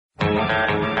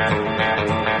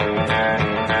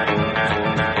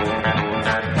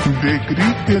The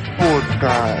Cricket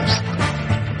Podcast.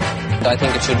 I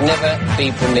think it should never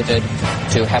be permitted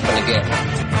to happen again.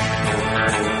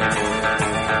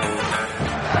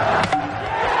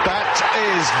 That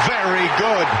is very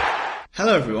good.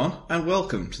 Hello everyone, and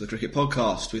welcome to the Cricket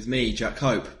Podcast with me, Jack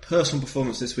Hope. Personal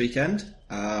performance this weekend,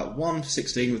 1 for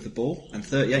 16 with the ball and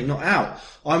 38 not out.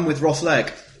 I'm with Ross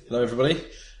Legg. Hello everybody.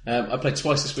 I played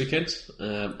twice this weekend.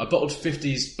 I bottled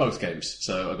 50s both games,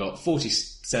 so I got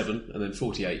 47 and then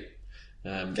 48.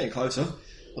 Getting closer.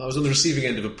 Well, I was on the receiving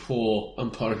end of a poor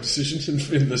umpiring decision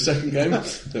in the second game,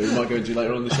 that we might go into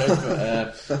later on in the show,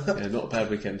 but yeah, not a bad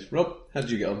weekend. Rob, how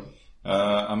did you get on?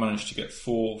 I managed to get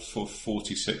 4 for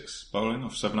 46 bowling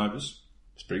off 7 overs.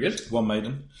 It's pretty good. 1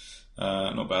 maiden.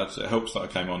 Not bad. It helps that I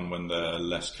came on when the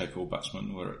less capable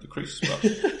batsmen were at the crease, but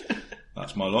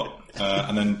that's my lot.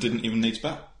 And then didn't even need to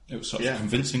bat. It was such a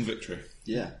convincing victory.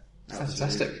 Yeah.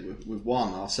 Fantastic. We've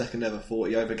won our second ever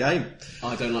 40 over game.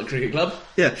 I don't like cricket club.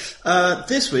 Yeah.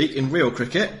 This week in real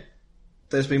cricket,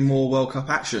 there's been more World Cup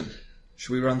action.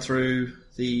 Should we run through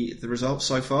the results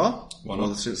so far? Why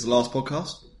not? Since the last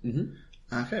podcast? Mm-hmm.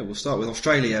 Okay, we'll start with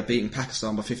Australia beating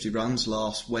Pakistan by 50 runs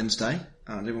last Wednesday.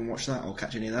 Did anyone watch that or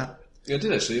catch any of that? Yeah, I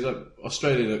did actually.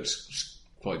 Australia looked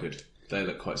quite good. They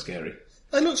looked quite scary.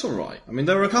 They looked alright. I mean,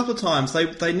 there were a couple of times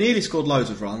they nearly scored loads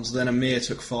of runs, then Amir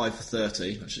took 5 for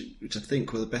 30, which I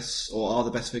think were the best, or are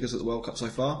the best figures at the World Cup so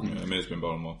far. Yeah, Amir's been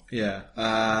bowling well. Yeah.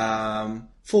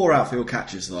 4 outfield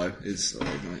catches though it's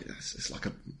like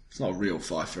it's not a real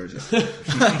fifer, is it?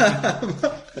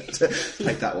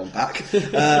 Take that one back.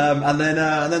 And then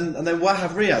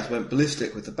Wahab Riaz went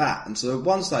ballistic with the bat, and so at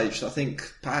one stage I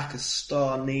think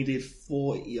Pakistan needed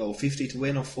 40 or 50 to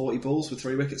win, or 40 balls with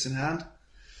 3 wickets in hand.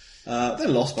 They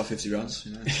lost by 50 runs,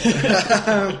 you know.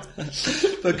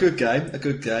 But a good game.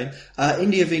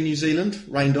 India v New Zealand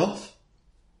rained off,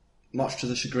 much to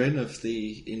the chagrin of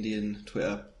the Indian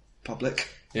Twitter public.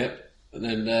 Yep. And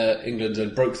then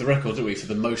England broke the record, didn't we, for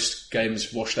the most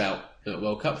games washed out at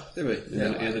World Cup? Did we?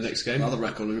 In the next game. Another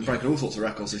record. We've been breaking all sorts of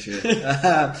records this year.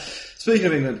 Speaking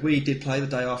of England, we did play the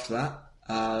day after that.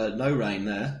 No rain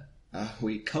there.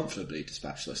 We comfortably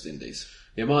dispatched West Indies.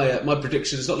 Yeah, my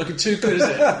prediction is not looking too good, is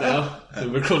it, now?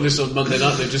 We're recording this on Monday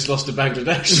night, they've just lost to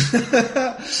Bangladesh.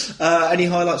 Any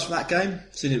highlights from that game,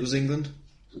 seeing it was England?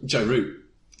 Joe Root.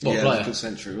 What It player? was a good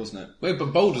century, wasn't it? Well,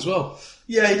 but bowled as well.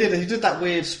 Yeah, he did. He did that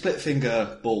weird split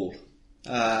finger ball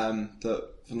that,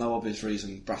 for no obvious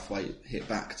reason, Brathwaite hit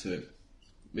back to him.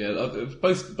 Yeah,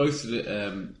 both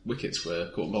wickets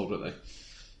were caught and bowled, weren't they?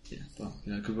 Yeah, well,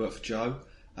 good work for Joe.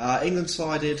 England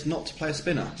decided not to play a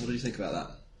spinner. What do you think about that?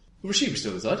 Well, Rashid was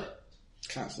still inside.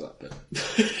 Cancel that bit.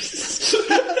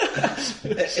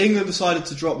 England decided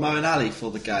to drop Moeen Ali for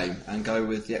the game and go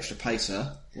with the extra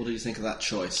pacer. What do you think of that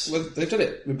choice? Well, they've done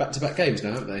it with back-to-back games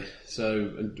now, haven't they? So,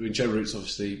 Joe Root's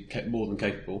obviously more than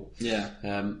capable. Yeah.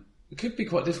 It could be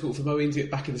quite difficult for Moeen to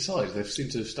get back in the side. They seem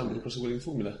to have stumbled across a winning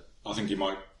formula. I think he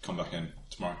might come back in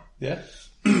tomorrow. Yeah?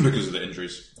 Because of the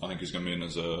injuries. I think he's going to be in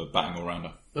as a batting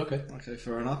all-rounder. Okay,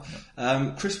 fair enough.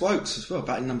 Chris Wokes as well,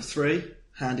 batting number 3,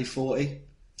 handy 40.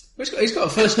 Well, he's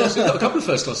got a couple of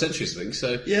first-class centuries, I think,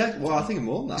 so... Yeah, well, I think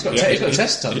more than that. He's got a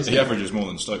test ton, He averages more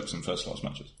than Stokes in first-class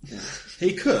matches. Yeah.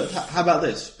 He could. How about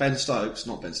this? Chris Wokes,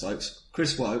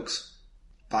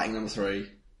 batting number 3,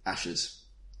 Ashes.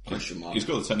 Question mark. He's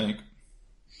got the technique.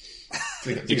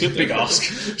 Big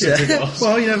ask. Yeah.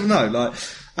 Well, you never know.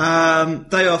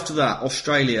 Day after that,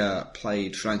 Australia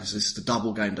played Sri Lanka. So this is the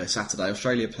double game day, Saturday.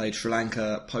 Australia played Sri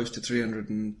Lanka, posted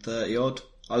 330 odd.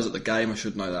 I was at the game, I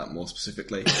should know that more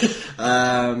specifically.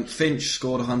 Finch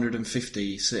scored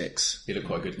 156. He looked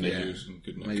quite good, didn't he? He was in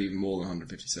good nick. Maybe even more than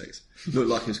 156. Looked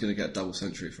like he was going to get double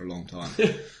century for a long time.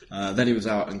 Then he was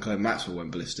out and Glenn Maxwell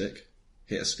went ballistic.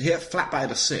 He hit flat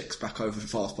batted a 6 back over the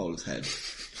fast bowler's head.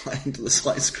 Into the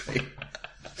side screen.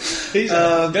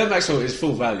 Glenn Maxwell is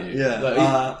full value.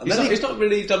 Yeah. He's not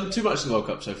really done too much in the World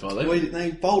Cup so far, though. Well,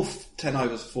 they bowled 10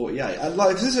 overs for 48.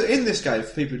 In this game, for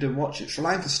people who didn't watch it, Sri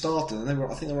Lanka started and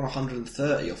I think they were on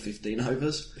 130 or 15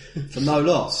 overs for no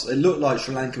loss. It looked like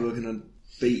Sri Lanka were going to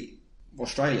beat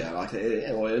Australia.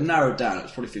 It narrowed down. It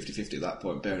was probably 50-50 at that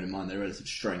point, bearing in mind their relative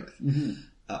strength. Mm-hmm.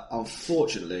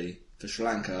 Unfortunately for Sri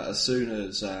Lanka, as soon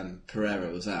as Pereira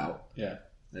was out,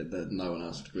 No one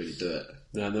else could really do it.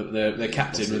 No, they're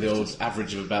captain with the old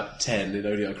average of about 10 in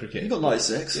ODI cricket. He got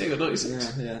 96. Yeah, he got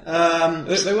 96. Yeah.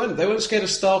 They weren't scared of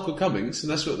Stark or Cummings,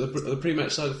 and that's what the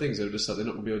pre-match side of things. They were just like they're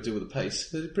not going to be able to deal with the pace.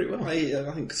 They did pretty well.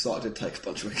 I think Stark did take a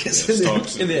bunch of wickets.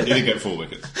 Starks, in the end. He did get 4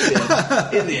 wickets.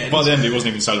 In the end, By the end, he wasn't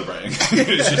even celebrating. It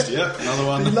was just, another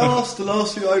one. The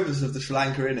last few overs of the Sri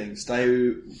Lanka innings, they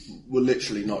were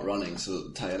literally not running, so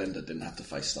that the tail ender didn't have to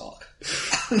face Stark.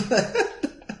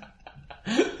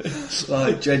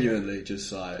 Like, genuinely,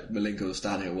 just like Malinka was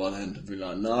standing at one end and be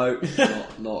like, no,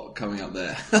 not coming up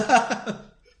there.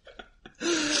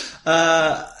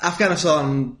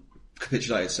 Afghanistan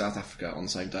capitulated South Africa on the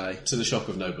same day. to the shock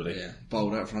of nobody. Yeah,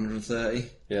 bowled out for 130.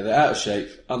 Yeah, they're out of shape,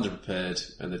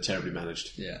 underprepared, and they're terribly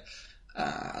managed. Yeah,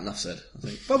 enough said, I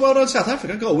think. But well done, South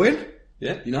Africa, got a win.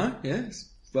 Yeah, You know, yes,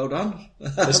 well done.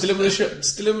 they're still in with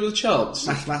a chance.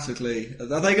 Mathematically,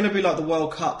 are they going to be like the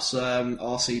World Cup's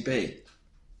RCB?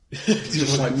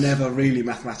 Just like never really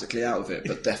mathematically out of it,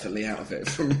 but definitely out of it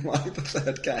from like the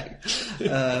third game.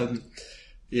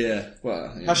 Yeah,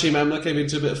 well, yeah. Hashim Amla came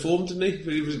into a bit of form, didn't he?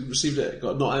 He received it,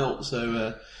 got not out,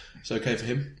 so it's okay for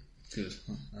him. Good.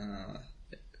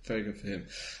 Very good for him.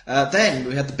 Then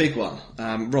we had the big one.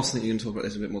 Ross, I think you're going to talk about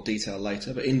this in a bit more detail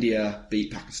later, but India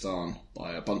beat Pakistan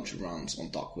by a bunch of runs on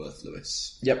Duckworth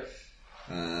Lewis. Yep.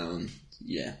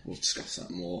 Yeah, we'll discuss that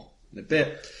more in a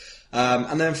bit.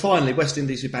 And then finally, West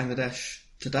Indies with Bangladesh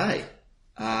today.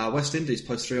 West Indies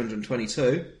post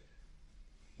 322.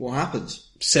 What happens?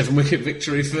 7-wicket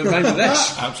victory for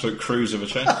Bangladesh. Absolute cruise of a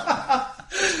chance.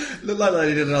 Looked like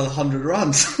they did another 100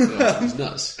 runs. Yeah, it was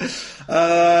nuts.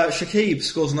 Shakib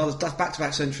scores another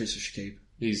back-to-back centuries for Shakib.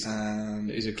 He's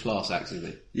a class act, isn't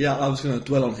he? Yeah, I was going to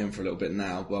dwell on him for a little bit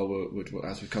now,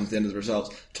 as we come to the end of the results.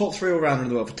 Top 3 all-rounder in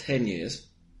the world for 10 years.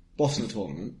 Boss in the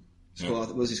tournament.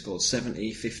 What was he scored?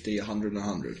 70, 50, 100 and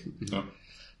 100.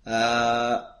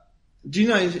 No. Do you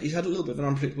know he's had a little bit of an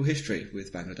unpredictable history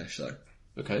with Bangladesh, though?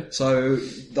 Okay. So,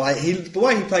 like, the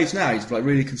way he plays now, he's like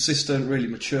really consistent, really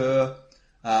mature.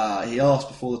 He asked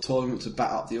before the tournament to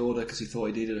bat up the order because he thought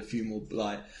he needed a few more.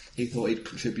 Like, he thought he'd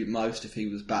contribute most if he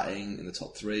was batting in the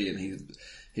top 3, and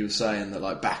he was saying that,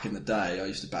 like, back in the day, I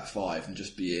used to bat 5 and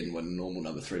just be in when the normal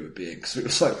number 3 would be in because it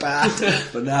was so bad.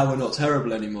 But now we're not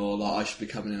terrible anymore. Like, I should be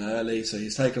coming in early, so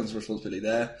he's taken on some responsibility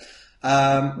there.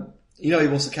 You know, he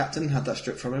was the captain, had that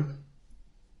stripped from him.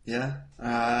 Yeah.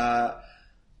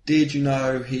 Did you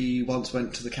know he once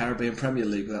went to the Caribbean Premier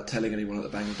League without telling anyone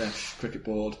at the Bangladesh Cricket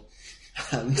Board?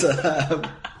 And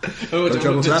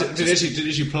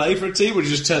did you play for a team, or did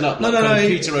you just turn up like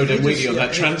Peter O'Dowd-Wiggy on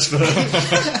that transfer?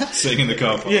 Sitting in the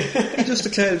car park. Yeah. He just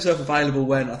declared himself available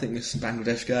when I think this is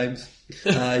Bangladesh games.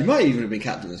 He might even have been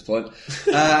captain at this point.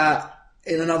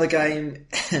 In another game,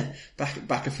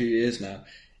 back a few years now,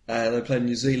 they played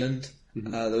New Zealand.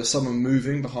 There was someone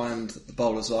moving behind the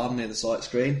bowler's arm near the sight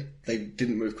screen. They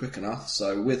didn't move quick enough,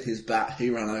 so with his bat, he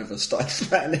ran over and started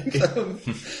threatening them,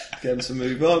 get them to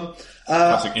move on.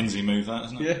 Classic Inzi move, that,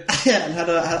 isn't it? Yeah, and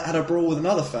had a brawl with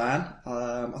another fan,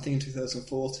 I think in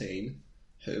 2014,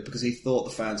 because he thought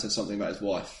the fan said something about his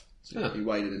wife. So he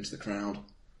waded into the crowd.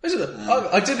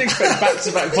 I didn't expect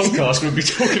back-to-back podcasts we'd be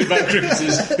talking about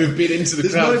cricketers who've been into the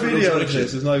crowd.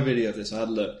 There's no video of this. I had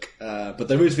a look, but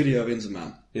there is video of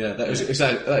Inzamam. Yeah, that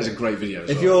is a great video.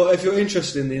 If you're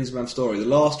interested in the Inzamam story, the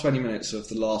last 20 minutes of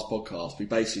the last podcast, we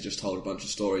basically just told a bunch of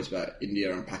stories about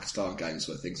India and Pakistan games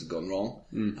where things have gone wrong,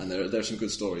 and there are some good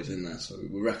stories in there. So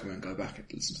we recommend go back and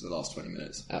listen to the last 20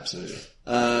 minutes. Absolutely.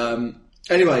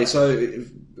 Anyway, so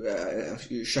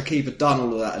Shakib had done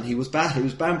all of that, and he was banned. He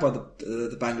was banned by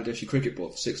the Bangladeshi Cricket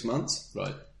Board for 6 months.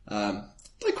 Right.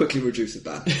 They quickly reduced the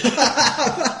ban.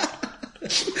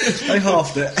 They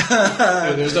halved it.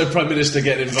 There was no Prime Minister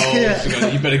getting involved.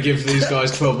 Yeah. You better give these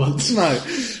guys 12 months.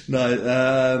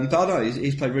 No. But I know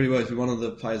he's played really well. He's been one of the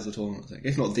players of the tournament, I think,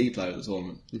 if not the player of the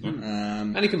tournament.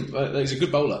 And he can. He's a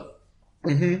good bowler.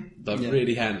 But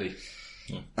really handy.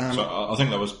 Yeah. So I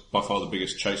think that was by far the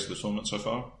biggest chase of the tournament so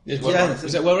far. Is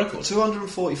that world record?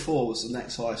 244 was the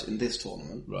next highest in this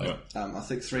tournament. Right. I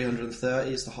think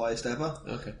 330 is the highest ever.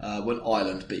 Okay. When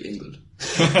Ireland beat England.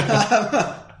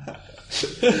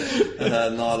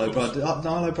 Niall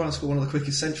O'Brien scored one of the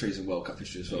quickest centuries in World Cup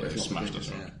history as well. Yeah, he smashed us,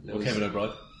 right? Or Kevin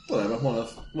O'Brien. Whatever, one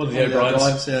of the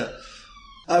O'Briens.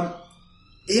 Yeah.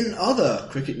 In other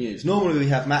cricket news, normally we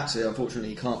have Max here. Unfortunately,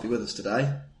 he can't be with us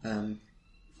today.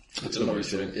 I don't know what he's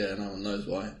doing. Yeah, no one knows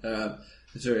why.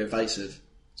 He's very evasive.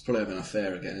 He's probably having an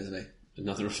affair again, isn't he?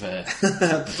 Another affair.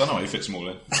 I don't know how he fits them all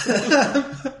in.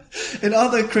 In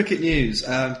other cricket news,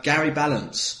 Gary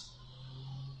Ballance.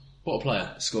 What a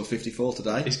player. Scored 54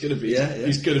 today. He's going to be. Yeah.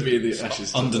 He's going to be in the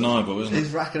Ashes. Undeniable, isn't it? He's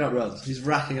racking up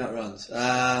runs.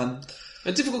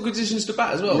 And difficult conditions to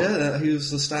bat as well. Yeah, he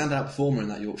was the standout performer in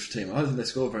that Yorkshire team. I don't think they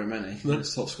scored very many. He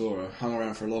was top scorer, hung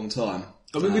around for a long time.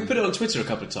 I mean, we put it on Twitter a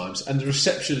couple of times, and the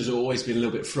reception has always been a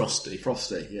little bit frosty.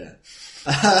 Yeah.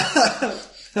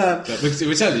 But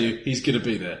we tell you, he's going to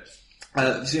be there.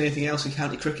 Have you seen anything else in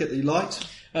county cricket that you liked?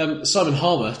 Simon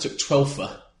Harmer took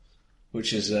 12th,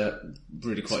 which is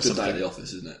really quite It's a good something. day at the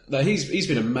office, isn't it? No, he's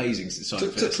been amazing since Simon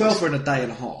Took finished. 12 in a day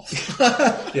and a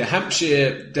half. Yeah,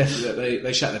 Hampshire definitely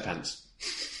they shat their pants.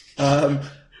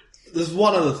 There's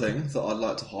one other thing that I'd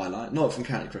like to highlight, not from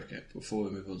county cricket, before we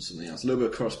move on to something else. A little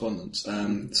bit of correspondence.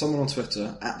 Someone on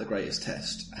Twitter,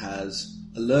 @thegreatesttest, has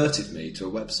alerted me to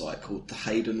a website called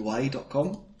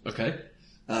thehaydenway.com. Okay.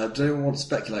 Does anyone want to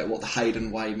speculate what the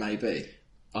Hayden Way may be?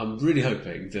 I'm really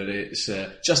hoping that it's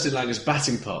Justin Langer's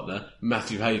batting partner,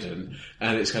 Matthew Hayden,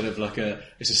 and it's kind of like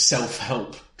it's a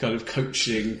self-help kind of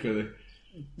coaching kind of...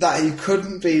 That you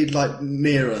couldn't be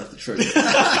nearer the truth.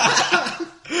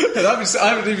 I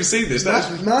haven't even seen this.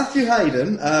 Matthew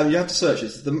Hayden, you have to search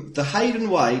this,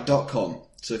 thehaydenway.com.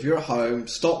 So if you're at home,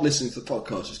 stop listening to the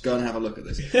podcast, just go and have a look at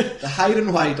this.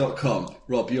 Thehaydenway.com.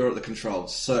 Rob, you're at the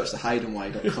controls. Search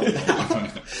thehaydenway.com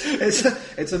now.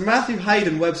 It's a Matthew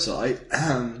Hayden website,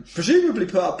 presumably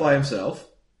put up by himself.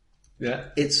 Yeah.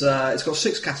 It's got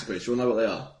 6 categories. Do you want to know what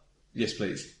they are? Yes,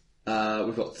 please.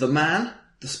 We've got the man,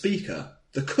 the speaker,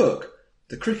 the cook,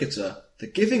 the cricketer, the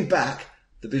giving back,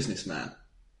 the businessman.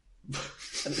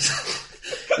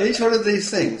 Each one of these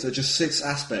things are just 6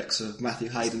 aspects of Matthew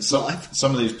Hayden's life.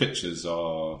 Some of these pictures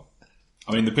are...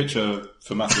 I mean, the picture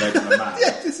for Matthew Hayden, the man...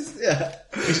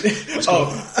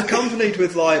 Accompanied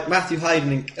with Matthew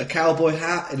Hayden in a cowboy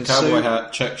hat, in a suit.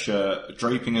 hat, check shirt,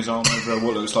 draping his arm over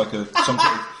what looks like some sort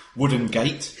of wooden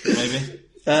gate, maybe.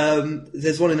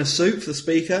 There's one in a suit for the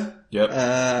speaker. Yep.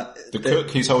 The cook,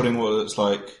 he's holding what looks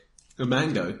like... A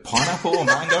mango. Pineapple or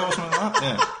mango or something like that,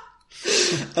 yeah.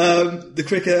 The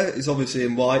cricketer is obviously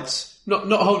in whites. Not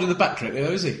holding the back correctly,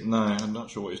 though, is he? No, I'm not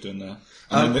sure what he's doing there.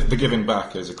 And then the giving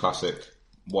back is a classic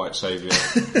white saviour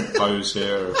pose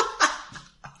here of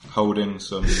holding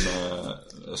some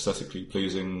aesthetically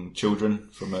pleasing children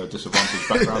from a disadvantaged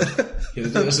background. Yeah,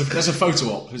 that's a photo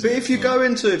op, isn't But it? if you go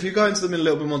into them in a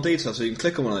little bit more detail, so you can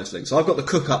click on one of those things. So I've got the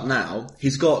cook up now.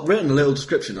 He's got written a little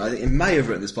description. I think he may have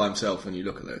written this by himself when you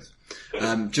look at this.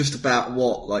 Just about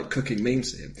what cooking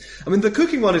means to him. I mean, the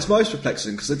cooking one is most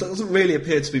perplexing because there doesn't really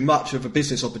appear to be much of a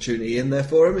business opportunity in there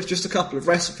for him. It's just a couple of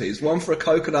recipes, one for a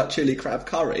coconut chili crab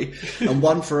curry and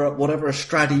one for whatever a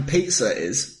Stradi pizza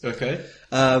is. Okay.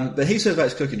 But he says about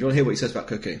his cooking. Do you want to hear what he says about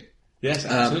cooking? Yes,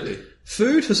 absolutely.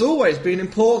 Food has always been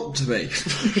important to me.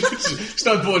 It's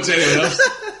not important to anyone else.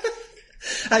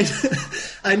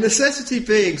 A necessity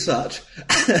being such.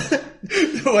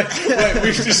 Wait,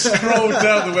 we've just scrolled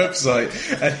down the website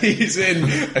and he's in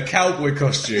a cowboy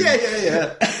costume.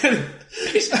 Yeah.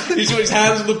 He's got his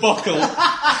hands on the buckle.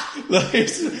 Like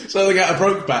something out of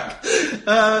Brokeback.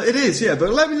 It is, yeah,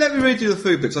 but let me read you the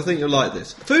food books. I think you'll like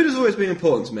this. Food has always been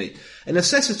important to me. A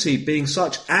necessity being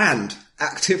such and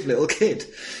active little kid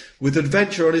with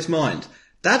adventure on his mind.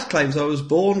 Dad claims I was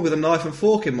born with a knife and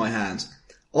fork in my hands.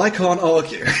 I can't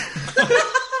argue.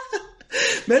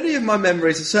 Many of my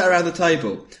memories are set around the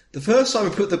table. The first time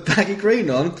we put the baggy green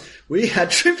on, we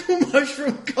had triple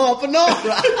mushroom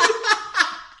carbonara.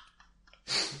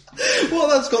 What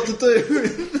that's got to do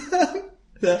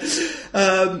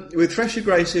with freshly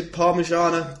grated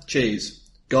Parmigiana cheese,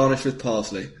 garnished with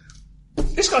parsley.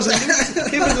 This guy's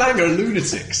him and Langer are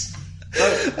lunatics.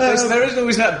 There isn't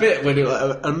always that bit when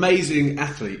amazing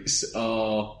athletes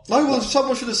are... No, well,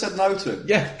 someone should have said no to him.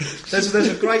 Yeah. There's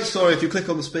a great story, if you click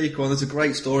on the speaker, and there's a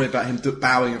great story about him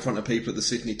bowing in front of people at the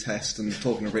Sydney Test and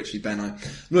talking to Richie Benaud.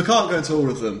 I can't go into all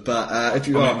of them, but if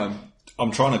you are home...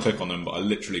 I'm trying to click on them, but I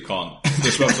literally can't.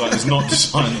 This website is not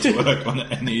designed to work on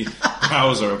any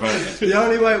browser, apparently. The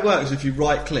only way it works is if you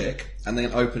right-click and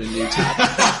then open a new tab.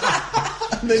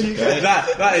 And then you get...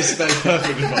 That is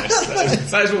perfect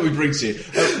advice. That is what we bring to you.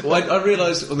 I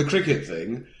realised on the cricket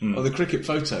thing, on the cricket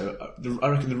photo, I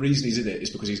reckon the reason he's in it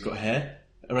is because he's got hair.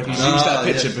 I reckon he's used that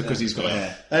picture because he's got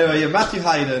hair. Anyway, yeah, Matthew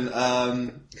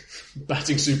Hayden...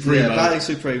 Batting Supremo. Yeah, Batting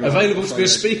Supremo. Available to be a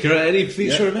speaker at any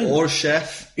future event. Or a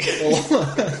chef.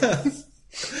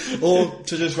 or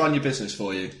to just run your business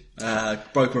for you.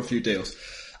 Broker a few deals.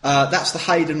 That's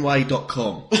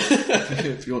thehaydenway.com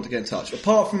if you want to get in touch.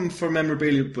 Apart from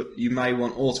memorabilia, but you may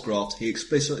want autographed, he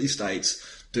explicitly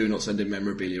states, do not send in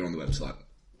memorabilia on the website.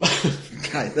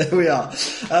 Okay, there we are.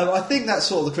 I think that's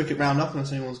sort of the cricket roundup,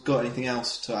 unless anyone's got anything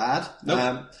else to add.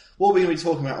 Nope. What are we going to be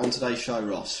talking about on today's show,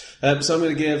 Ross? So I'm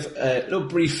going to give a little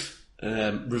brief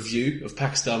review of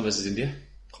Pakistan versus India.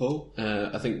 Cool.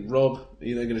 I think, Rob,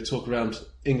 you're then going to talk around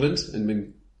England,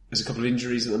 and there's a couple of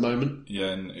injuries at the moment.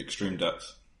 Yeah, in extreme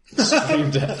depth.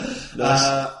 Extreme depth. Nice.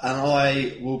 And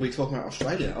I will be talking about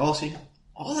Australia. Asking,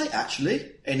 are they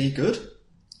actually any good?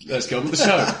 Let's get on with the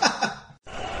show.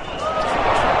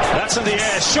 That's in the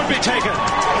air, should be taken.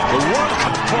 The World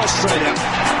Cup for Australia.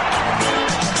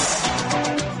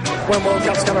 When World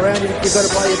Cups come around, you've got to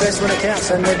play your best when it counts,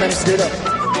 and they've managed to do that.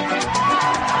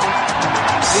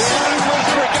 The aim was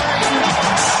regained.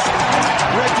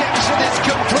 Redemption is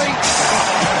complete.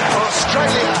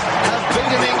 Australia have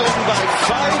beaten England by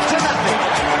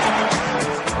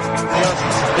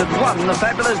 5-0. They've won the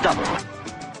fabulous double.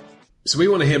 So we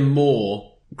want to hear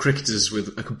more cricketers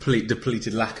with a complete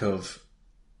depleted lack of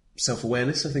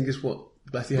self-awareness, I think is what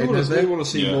Matthew Hayden has there. We want to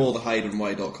see more of the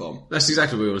HaydenWay.com. That's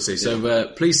exactly what we want to see.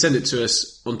 So please send it to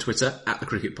us on Twitter,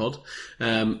 @thecricketpod.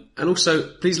 And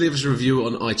also, please leave us a review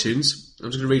on iTunes.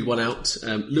 I'm just going to read one out.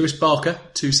 Lewis Barker,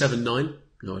 279.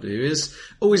 No idea who he is.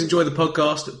 Always enjoy the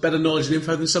podcast. Better knowledge and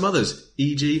info than some others,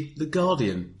 e.g. The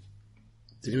Guardian.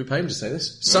 Didn't even pay him to say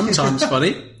this. Sometimes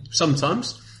funny,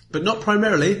 sometimes, but not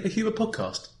primarily a humour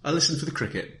podcast. I listen for the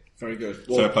cricket. Very good.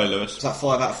 Fair play, Lewis. Is that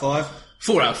 5 out of 5?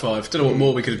 4 out of 5. Don't know what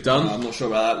more we could have done. I'm not sure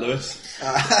about that, Lewis.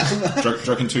 Do you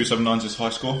reckon 279's his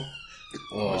high score?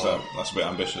 Or is that's a bit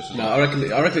ambitious, isn't No, I reckon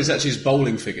it's actually his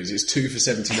bowling figures. It's 2 for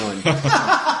 79.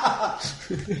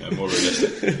 Yeah, more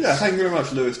realistic. Yeah, thank you very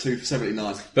much, Lewis, 2 for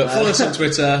 79. But follow us on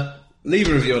Twitter, leave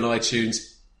a review on iTunes,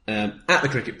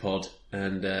 @thecricketpod,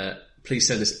 and please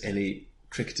send us any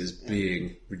cricketers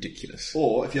being ridiculous.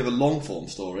 Or, if you have a long-form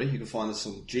story, you can find us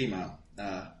on Gmail.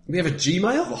 We have a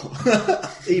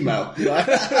Gmail? Email, right?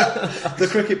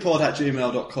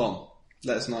 thecricketpod@gmail.com.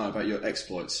 Let us know about your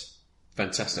exploits.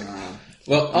 Fantastic.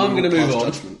 Well, I'm going to move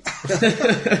on.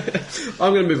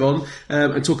 I'm going to move on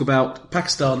and talk about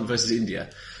Pakistan versus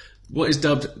India. What is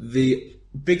dubbed the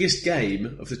biggest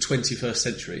game of the 21st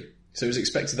century. So it was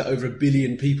expected that over 1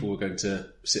 billion people were going to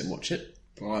sit and watch it.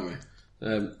 Blimey.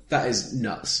 That is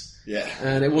nuts. Yeah.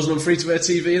 And it wasn't on free-to-air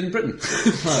TV in Britain.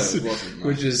 No, it wasn't. No.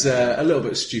 Which is a little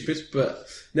bit stupid, but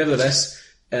nevertheless,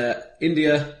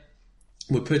 India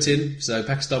were put in, so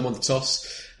Pakistan won the toss,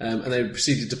 and they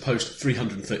proceeded to post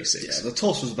 336. Yeah, the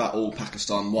toss was about all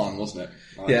Pakistan won, wasn't it?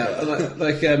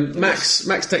 Max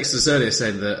texted us earlier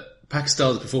saying that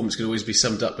Pakistan's performance can always be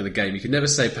summed up in a game. You can never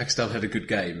say Pakistan had a good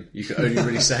game. You can only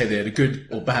really say they had a good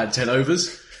or bad 10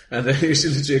 overs. And then it's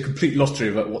literally a complete lottery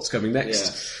about what's coming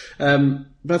next. Yeah.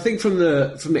 But I think from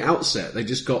the outset, they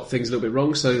just got things a little bit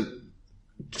wrong. So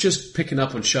just picking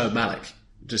up on Shoaib Malik,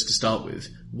 just to start with,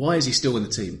 why is he still in the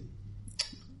team?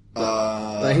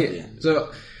 So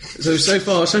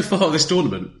far this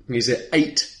tournament, he's at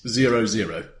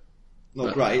 8-0-0.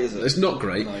 Not great, is it? It's not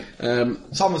great. No.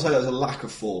 Some would say there's a lack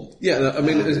of form. Yeah, I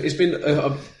mean, it's been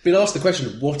I've been asked the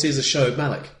question, what is a Shoaib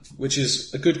Malik? Which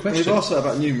is a good question. We've asked that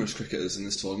about numerous cricketers in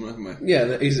this tournament, haven't we?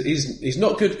 Yeah, he's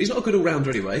not good. He's not a good all-rounder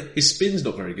anyway. His spin's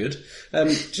not very good.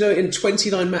 Do you know, in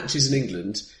 29 matches in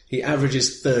England, he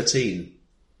averages 13.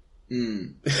 I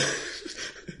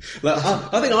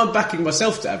think I'm backing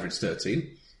myself to average 13.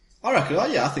 I reckon,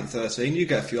 I think 13. You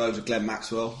get a few overs of Glenn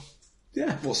Maxwell.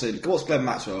 Yeah. What's Glenn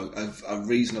Maxwell? A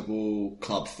reasonable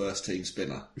club first team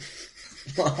spinner.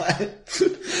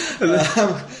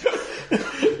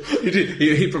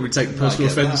 He'd probably take personal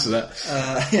offence to that.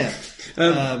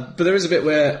 But there is a bit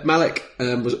where Malik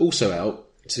was also out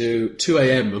to 2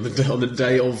 a.m. on the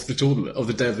day of the tournament, of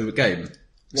the day of the game.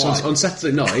 So on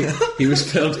Saturday night, he was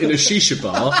found in a shisha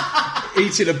bar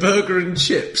eating a burger and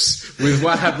chips with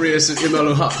Wahab Riaz and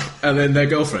Imran Haq and then their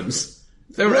girlfriends.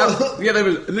 They were they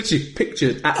were literally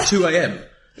pictured at 2 a.m.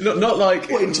 Not like...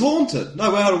 What, in Taunton? No,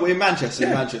 we're in Manchester. Yeah.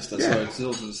 In Manchester, Yeah.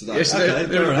 Sorry. Yes, okay,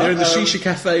 they're in the shisha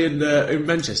cafe in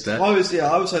Manchester. I would say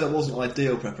that wasn't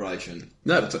ideal preparation.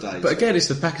 No, but again, it's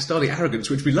the Pakistani arrogance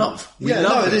which we love. We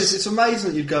love it this. is. It's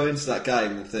amazing that you'd go into that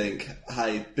game and think,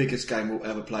 hey, biggest game we'll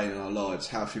ever play in our lives.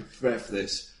 How should we prepare for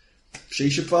this?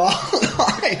 Shisha bar?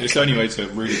 It's the only way to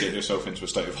really get yourself into a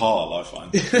state of heart, I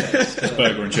find.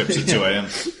 Burger and chips at 2 a.m.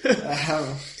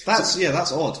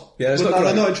 That's odd. Yeah, it's But not great.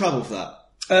 they're not in trouble for that.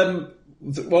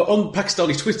 Well, on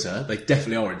Pakistani Twitter, they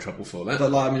definitely are in trouble for that.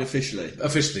 But officially.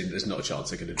 Officially, there's not a chance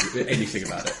they're going to do anything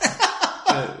about it.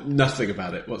 Nothing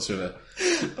about it whatsoever.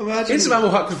 Imagine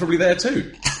Inzamam Haq was probably there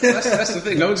too. That's the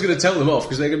thing. No one's going to tell them off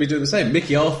because they're going to be doing the same.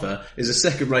 Mickey Arthur is a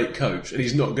second-rate coach, and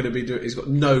he's not going to be doing. He's got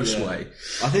no sway.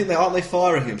 I think aren't they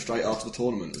firing him straight after the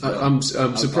tournament? As well? I'm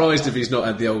surprised if he's not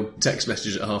had the old text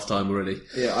message at half-time already.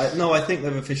 Yeah, I think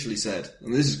they've officially said,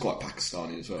 and this is quite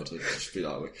Pakistani as well, to just be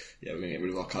like, we're going to get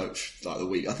rid of our coach like the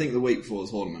week before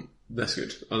the tournament. That's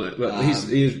good. Well, he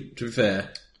is, to be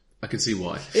fair, I can see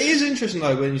why. It is interesting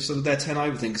though when you sort of their 10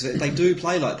 over thing, because they do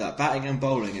play like that, batting and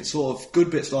bowling. It's sort of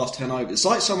good bits last 10 overs. It's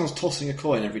like someone's tossing a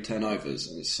coin every 10 overs,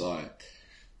 and it's like,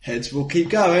 heads will keep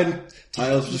going,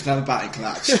 tails will just have a batting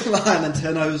collapse. And then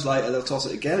 10 overs later they'll toss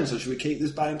it again, so should we keep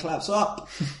this batting collapse up?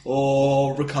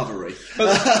 Or recovery? And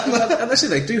that's it,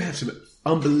 they do have some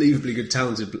unbelievably good,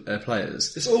 talented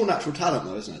players. It's all natural talent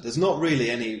though, isn't it? There's not really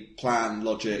any plan,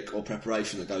 logic or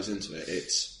preparation that goes into it.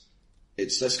 It's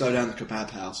let's go down to the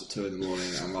kebab house at 2 a.m.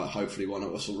 and like hopefully one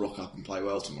of us will rock up and play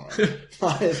well tomorrow. It's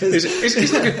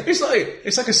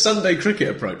like a Sunday cricket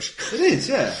approach. It is,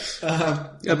 yeah.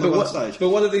 But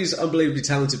one of these unbelievably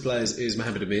talented players is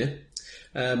Mohamed Amir.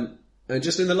 And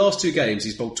just in the last 2 games,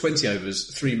 he's bowled 20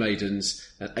 overs, 3 maidens,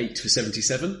 and 8 for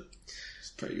 77. It's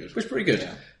pretty good. Which is pretty good.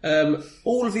 Yeah.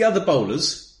 All of the other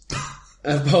bowlers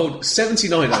have bowled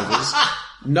 79 overs,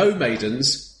 no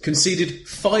maidens, conceded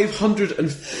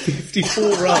 554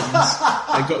 runs,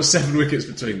 and got 7 wickets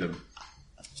between them.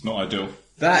 It's not ideal.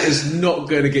 That is not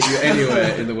going to get you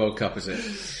anywhere in the World Cup, is it?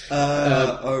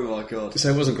 Oh my god. So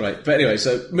it wasn't great. But anyway,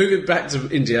 so moving back to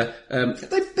India.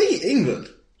 They beat England.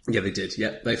 Yeah, they did.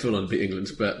 Yeah, they full on beat England,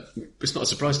 but it's not a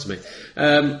surprise to me.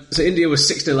 So India was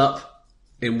 6-0 up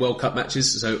in World Cup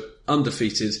matches, so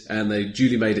undefeated, and they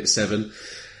duly made it 7.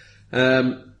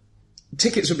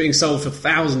 Tickets were being sold for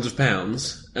thousands of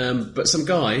pounds, but some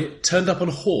guy turned up on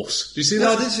a horse. Did you see that?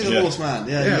 No, I did see the horse man.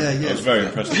 Yeah. I was very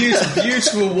impressed.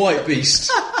 Beautiful white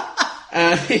beast.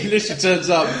 And he literally turns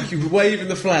up, he was waving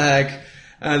the flag,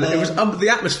 and it was the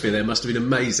atmosphere there must have been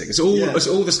amazing. It's all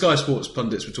the Sky Sports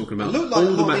pundits were talking about. It looked like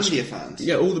all the India fans.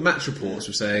 Yeah, all the match reports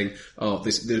were saying,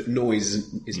 the noise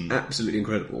is absolutely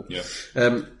incredible. Yeah.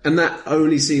 And that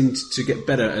only seemed to get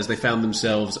better as they found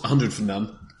themselves 100 for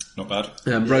none. Not bad.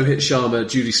 Rohit Sharma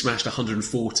duly smashed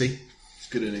 140. It's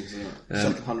good innings, isn't it?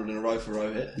 Second 100 in a row for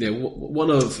Rohit. Yeah, one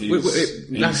of...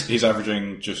 He's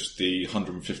averaging just the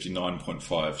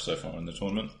 159.5 so far in the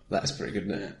tournament. That's pretty good,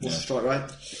 isn't it? What's the strike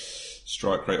rate?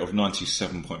 Strike rate of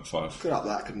 97.5. Could up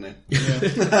that, couldn't he?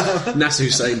 Nasser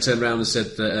Hussain turned around and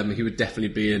said that he would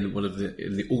definitely be in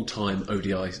the all-time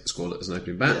ODI squad as an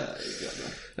opening bat. Yeah,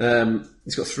 exactly.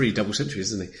 He's got 3 double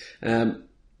centuries, hasn't he?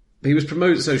 He was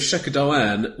promoted, so Shekhar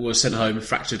Dhawan was sent home,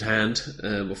 fractured hand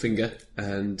or finger,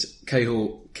 and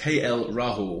KL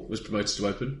Rahul was promoted to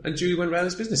open, and duly went around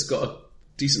his business, got a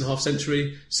decent half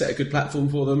century, set a good platform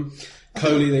for them.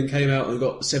 Kohli then came out and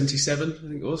got 77, I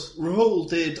think it was. Rahul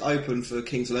did open for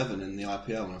Kings 11 in the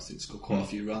IPL, and I think scored quite a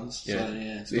few runs. Yeah,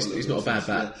 so, he's not a bad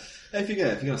bat. Yeah. If you're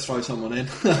going to throw someone in,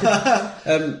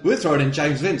 we're throwing in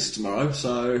James Vince tomorrow,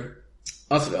 so...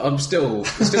 I'm still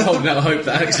holding out hope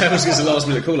that Alex Hales gets a last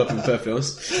minute call up, to be perfectly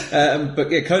honest. But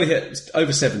yeah, Kohli hit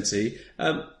over 70,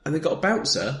 and they got a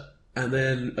bouncer, and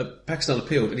then Pakistan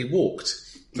appealed, and he walked.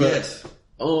 But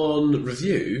on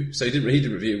review, so he didn't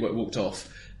review, walked off.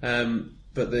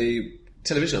 But the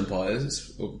television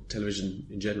umpires, or television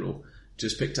in general,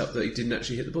 just picked up that he didn't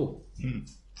actually hit the ball.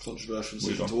 Controversial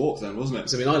decision to walk then, wasn't it?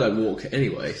 So, I mean, I don't walk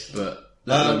anyway, but...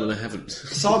 I haven't.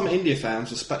 Some India fans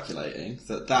were speculating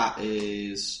that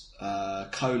is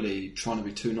Kohli trying to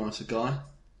be too nice a guy.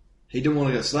 He didn't want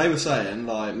to go. So they were saying,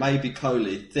 like, maybe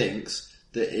Kohli thinks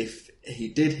that if he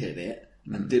did hit it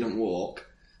and didn't walk,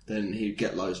 then he'd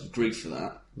get loads of grief for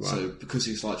that. Right. So because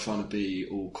he's like trying to be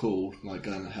all cool, like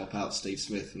going to help out Steve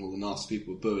Smith and all the nasty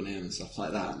people booing him and stuff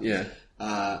like that. Yeah.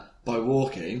 By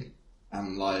walking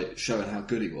and like showing how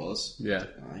good he was,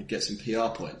 he gets some PR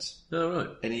points. Oh, right.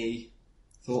 Any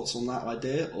thoughts on that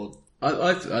idea, or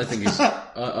I think he's.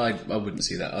 I wouldn't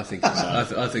see that. I think he's.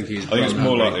 I think it's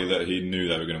more likely that he knew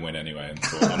they were going to win anyway, and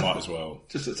thought I might as well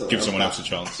give someone else a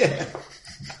chance. Yeah.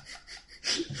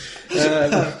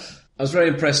 I was very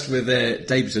impressed with their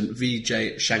debutant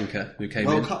Vijay Shankar, who came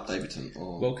in. World Cup debutant,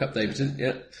 World Cup debutant,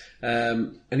 yeah.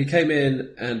 And he came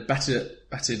in and batted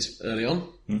early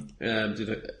on.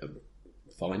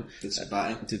 Fine. Did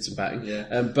some batting.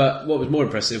 Yeah. But what was more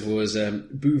impressive was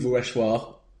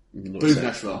Bhuvneshwar. Bhuvi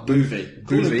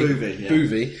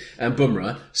and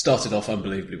Bumrah started off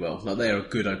unbelievably well. Like, they are a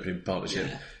good opening partnership.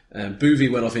 Yeah.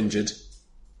 Bhuvi went off injured.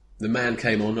 The man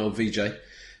came on, old Vijay.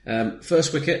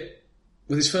 First wicket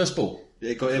with his first ball. Yeah,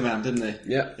 he got Imam, didn't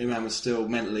he? Yeah. Imam was still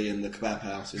mentally in the kebab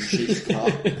house in Sheik's car.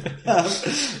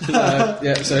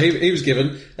 So he was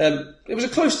given. It was a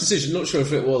close decision. Not sure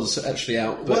if it was actually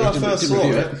out. But When I he first didn't saw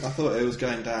review it, I thought it was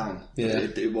going down. Yeah.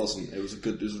 It wasn't. It was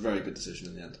a very good decision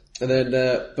in the end. And then,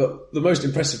 but the most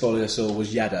impressive bowling I saw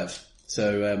was Yadav.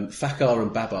 So Thakkar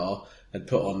and Babar had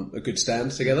put on a good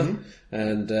stand together,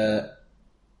 and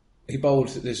he bowled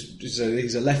this. So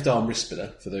he's a left arm wrist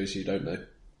spinner for those who don't know,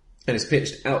 and it's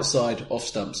pitched outside off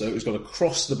stump, so it was gone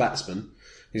across the batsman.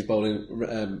 He's bowling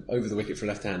over the wicket for a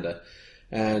left hander,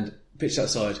 and pitched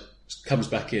outside. Comes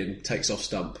back in, takes off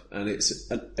stump, and it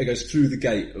goes through the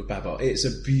gate of Babar. It's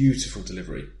a beautiful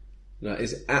delivery. No,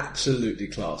 it's absolutely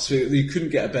class. So you couldn't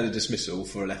get a better dismissal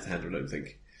for a left-hander, I don't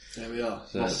think. There we are.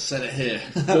 I've said it here.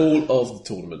 All of the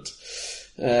tournament.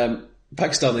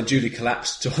 Pakistan then duly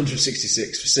collapsed to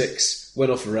 166 for 6,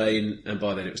 went off rain, and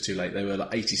by then it was too late. They were like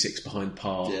 86 behind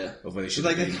par of where they should So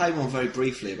have they been. came on very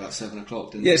briefly about 7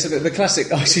 o'clock, didn't they? Yeah, so the classic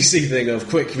ICC thing of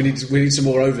quick, we need some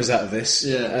more overs out of this.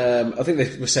 Yeah. I think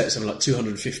they were set at something like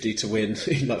 250 to win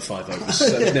in like 5 overs. So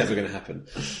it's never going to happen.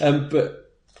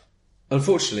 But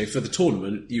unfortunately for the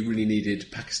tournament, you really needed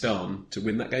Pakistan to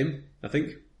win that game, I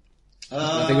think.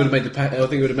 I think it would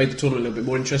have made the tournament a little bit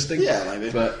more interesting. Yeah,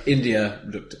 maybe. But India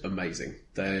looked amazing.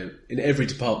 They in every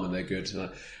department they're good,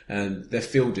 and their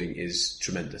fielding is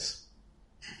tremendous.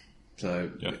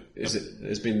 So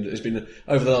there's been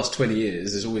over the last 20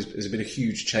 years. There's been a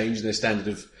huge change in their standard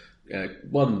of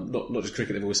not just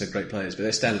cricket. They've always had great players, but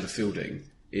their standard of fielding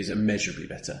is immeasurably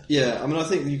better. Yeah, I mean, I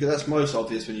think that's most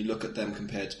obvious when you look at them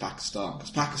compared to Pakistan,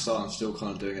 because Pakistan's still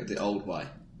kind of doing it the old way.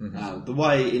 The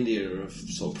way India have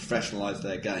sort of professionalised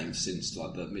their game since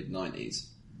like the mid-90s.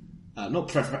 Not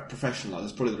professionalised,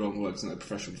 that's probably the wrong word, because they were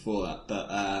professional before that, but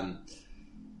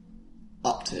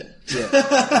upped it. Yeah.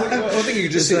 I think you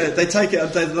could just see they take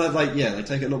it. They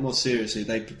take it a lot more seriously.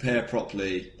 They prepare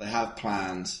properly. They have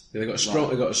plans. They've got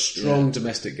a strong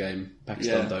domestic game.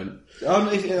 Pakistan don't.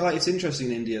 It's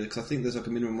interesting in India because I think there's like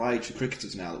a minimum wage for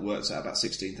cricketers now that works out about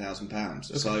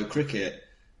 £16,000. Okay. So cricket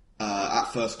at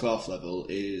first class level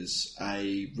is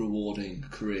a rewarding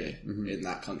career in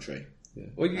that country. Yeah.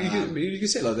 Well, you can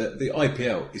see like the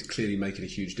IPL is clearly making a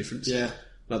huge difference. Yeah.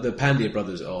 Like the Pandya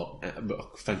brothers are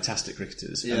fantastic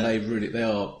cricketers, and they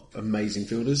are amazing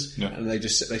fielders, and they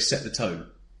set the tone.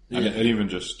 And even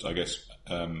just, I guess,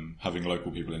 having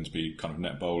local people in to be kind of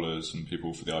net bowlers and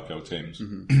people for the IPL teams,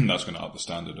 that's going to up the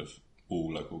standard of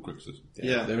all local cricketers.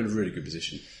 Yeah, they're in a really good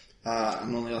position.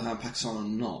 And on the other hand, Pakistan are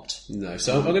not. No,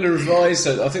 so I'm going to revise.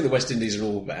 So I think the West Indies are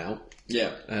all out.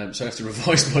 Yeah. So I have to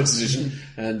revise my decision,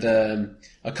 and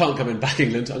I can't come in back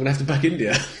England. I'm going to have to back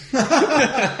India.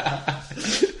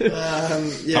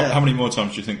 How many more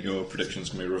times do you think your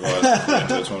predictions can be revised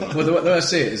into the tournament? Well, the way I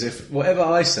see it is if whatever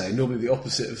I say, normally the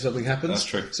opposite of something happens. That's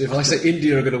true. So if I say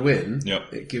India are going to win,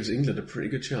 it gives England a pretty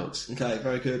good chance. Okay,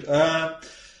 very good.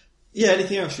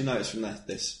 Anything else you noticed from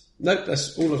this? Nope,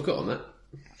 that's all I've got on that.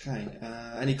 Okay,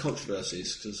 any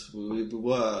controversies? Because we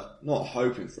were not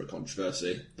hoping for a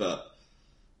controversy, but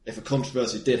if a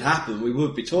controversy did happen, we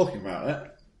would be talking about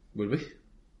it. Would we?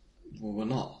 Well, we're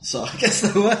not, so I guess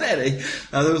there weren't any.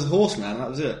 There was a horseman, that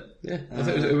was it. Yeah, I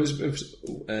think it was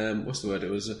what's the word?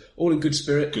 It was all in good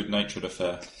spirit. Good-natured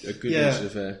affair. A good-natured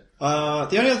affair.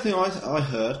 The only other thing I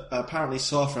heard, apparently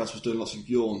Sarfraz was doing lots of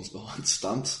yawns behind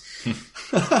stunts.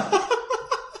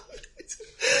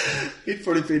 He'd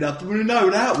probably been up. We know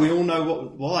now. We all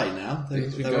know why now. They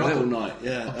were up all night.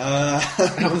 Yeah,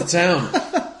 out of the town.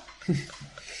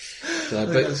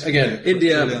 But again,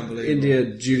 India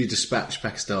duly dispatched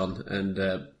Pakistan,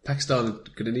 and Pakistan are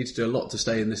going to need to do a lot to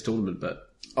stay in this tournament. But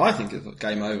I think it's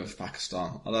game over for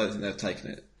Pakistan. I don't think they've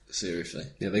taken it seriously.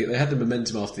 Yeah, they had the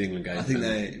momentum after the England game. I think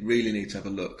they really need to have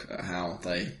a look at how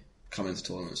they come into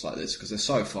tournaments like this because they're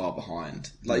so far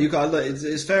behind. Like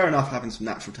it's fair enough having some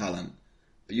natural talent,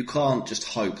 but you can't just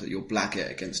hope that you'll blag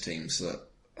it against teams that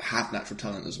have natural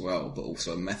talent as well, but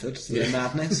also a method to their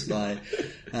madness. Like,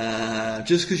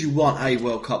 just because you won a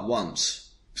World Cup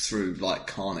once through like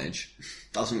carnage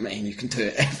doesn't mean you can do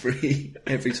it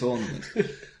every tournament.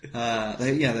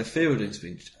 Their fielding's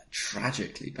been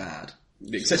tragically bad.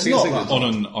 It's not on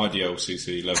an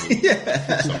IDLCC level.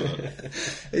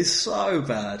 It's so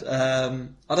bad.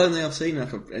 I don't think I've seen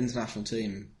like an international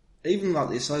team. Even like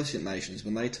the associate nations,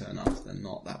 when they turn up, they're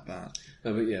not that bad.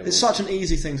 No, but it's such an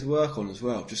easy thing to work on as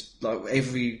well. Just like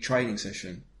every training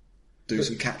session, do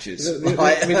some catches.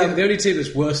 The only team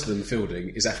that's worse than fielding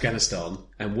is Afghanistan.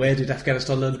 And where did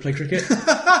Afghanistan learn to play cricket?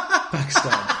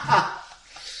 Pakistan.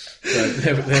 So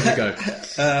there we go.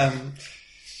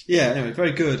 Yeah, anyway,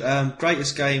 very good.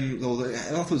 Greatest game, or I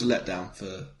thought it was a letdown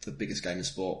for the biggest game in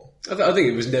sport. I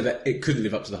think it couldn't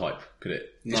live up to the hype, could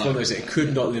it? It's one of those, it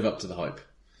could not live up to the hype.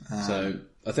 So,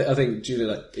 I think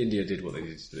India did what they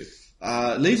needed to do.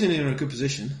 Leaves India in a good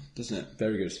position, doesn't it?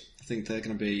 Very good. I think they're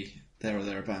going to be there or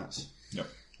thereabouts. Yep.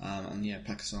 And yeah,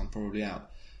 Pakistan probably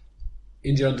out.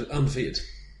 India undefeated.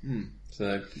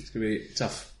 So, it's going to be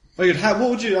tough. Very good. What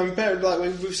would you?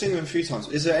 We've seen them a few times.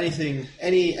 Is there anything,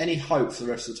 any hope for the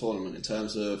rest of the tournament in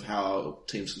terms of how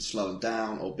teams can slow them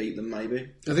down or beat them? Maybe.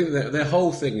 I think their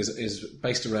whole thing is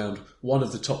based around one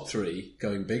of the top three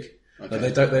going big. Okay.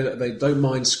 They don't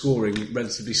mind scoring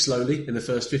relatively slowly in the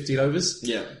first 15 overs.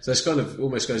 Yeah. So it's kind of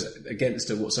almost goes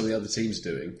against what some of the other teams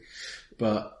are doing.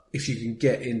 But if you can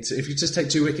if you just take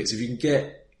 2 wickets, if you can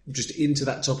get just into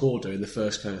that top order in the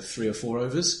first kind of 3 or 4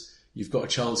 overs, you've got a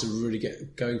chance of really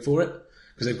going for it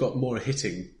because they've got more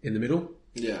hitting in the middle.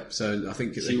 Yeah. So I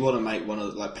think... So you want to make one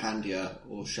of like Pandya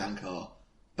or Shankar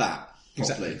bat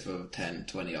properly for 10,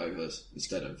 20 overs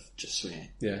instead of just swinging.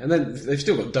 Yeah, and then they've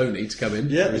still got Dhoni to come in.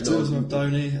 Yeah, they do have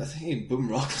Dhoni. I think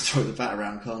Bumrah can throw the bat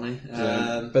around, can't he?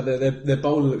 But their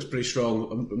bowler looks pretty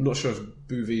strong. I'm not sure if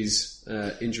Bhuvi's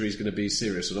injury is going to be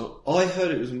serious or not. I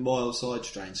heard it was a mild side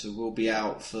strain, so we'll be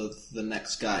out for the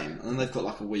next game. And then they've got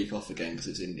like a week off again because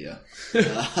it's India.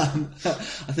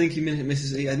 I think he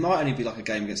misses. It might only be like a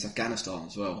game against Afghanistan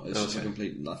as well. It's just a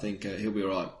complete. I think he'll be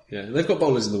alright. Yeah, they've got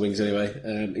bowlers in the wings anyway,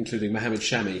 including Mohammed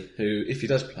Shami, who, if he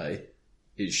does play,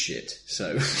 is shit.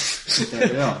 So there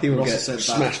we are. he will Ross get said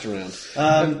smashed that.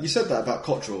 around. You said that about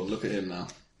Cottrell. Look at him now.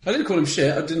 I didn't call him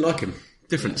shit. I didn't like him.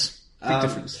 Difference. Big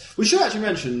difference. We should actually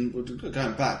mention,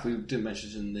 going back, we didn't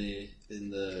mention it in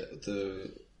the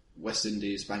West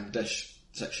Indies Bangladesh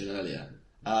section earlier.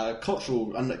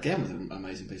 Cottrell, and again with an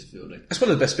amazing piece of fielding. That's one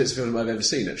of the best bits of fielding I've ever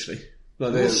seen, actually.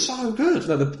 Like It was so good.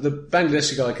 No, the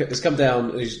Bangladeshi guy has come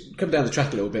down. He's come down the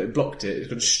track a little bit, blocked it. He's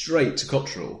gone straight to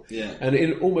Cottrell. Yeah. And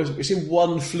it's in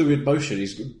one fluid motion.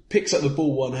 He picks up the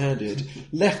ball one-handed,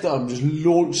 left arm just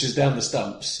launches down the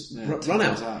stumps, run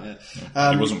out.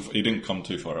 He didn't come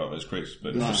too far out of his crease,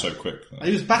 but it was so quick. And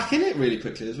he was back in it really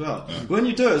quickly as well. Yeah. When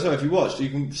you do it as well, if you watched,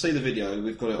 you can see the video.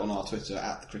 We've got it on our Twitter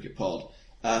at the Cricket Pod.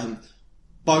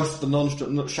 Both the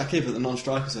Shakib at the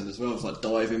non-strikers end as well was like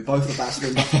diving, both the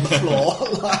batsmen back on the floor.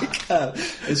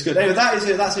 It's good. Anyway, that is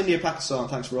it. That's India-Pakistan.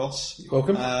 Thanks, Ross. You're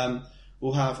welcome.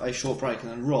 We'll have a short break, and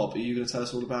then Rob, are you going to tell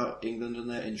us all about England and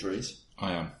their injuries?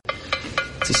 I am.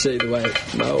 To see the way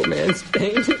my old man's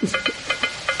painted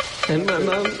and my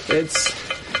mum, it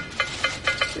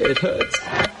hurts.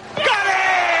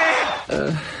 Got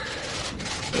it!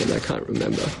 And I can't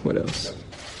remember what else.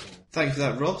 Thank you for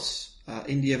that, Ross.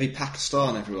 India v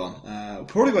Pakistan, everyone.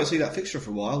 Probably won't see that fixture for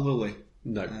a while, will we?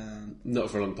 No,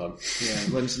 not for a long time. Yeah,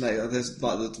 when's there's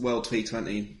like the World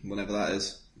T20, whenever that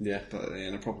is. Yeah, but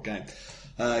in a proper game.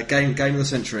 Game of the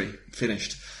century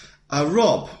finished.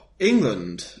 Rob,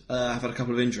 England have had a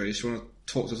couple of injuries. Do you want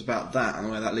to talk to us about that and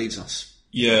where that leads us?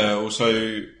 Yeah.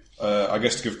 Also, I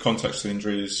guess to give context to the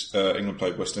injuries, England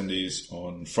played West Indies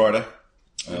on Friday.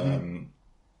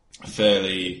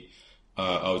 Fairly,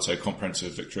 I would say,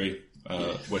 comprehensive victory.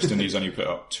 West Indies only put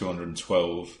up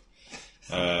 212.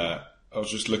 I was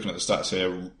just looking at the stats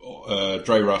here.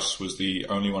 Dre Russ was the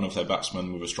only one of their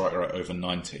batsmen with a strike rate over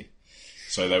 90.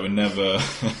 So they were never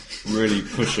really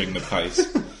pushing the pace.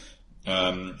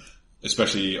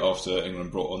 Especially after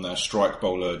England brought on their strike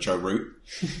bowler Joe Root,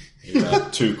 who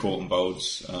had 2 caught and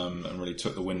bowls and really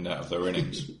took the wind out of their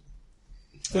innings.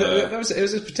 It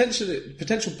was a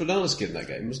potential banana skin that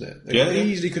game, wasn't it? They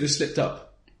easily could have slipped up.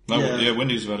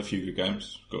 Windies have had a few good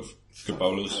games, got good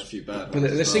bowlers. A few bad but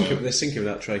they're sinking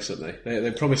without trace, aren't they?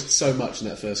 They promised so much in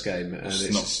that first game, and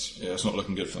it's not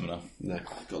looking good for them now. No,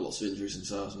 they've got lots of injuries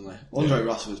themselves, haven't they? Andre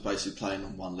Russell was basically playing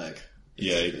on one leg.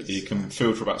 Yeah, he can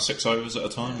field for about 6 overs at a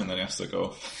time, and then he has to go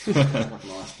off. Like an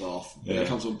ice bath. Yeah. He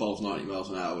comes on bowls 90 miles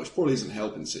an hour, which probably isn't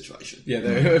helping the situation. Yeah,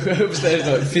 whoever's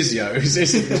there like physio,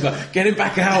 it's like, get him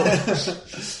back out.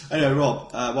 Anyway,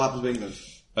 Rob, what happens with England?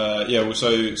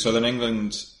 So then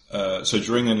England. So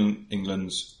during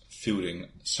England's fielding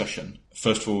session,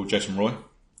 first of all, Jason Roy,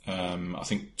 I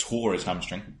think tore his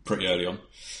hamstring pretty early on,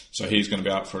 so he's going to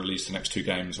be out for at least the next 2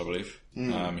 games, I believe.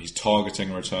 He's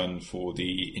targeting a return for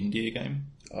the India game.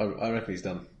 I reckon he's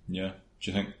done. Yeah,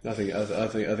 do you think? I think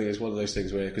it's one of those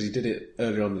things where, because he did it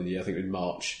earlier on in the year, I think in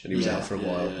March, and he was out for a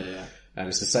while, and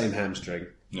it's the same hamstring.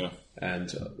 Yeah,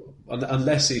 and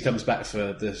unless he comes back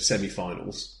for the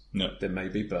semi-finals. No. Then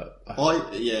maybe, but...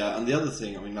 and the other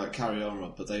thing, carry on,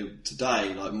 Rob, but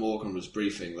today, Morgan was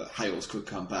briefing that Hales could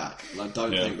come back, and I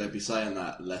don't think they'd be saying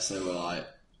that unless they were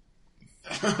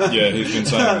Yeah, he's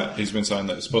been saying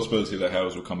that it's a possibility that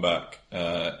Hales will come back.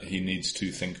 He needs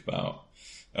to think about.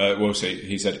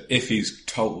 He said if he's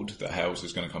told that Hales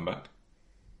is going to come back,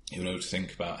 he'll know to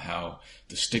think about how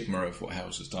the stigma of what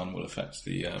Hales has done will affect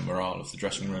the morale of the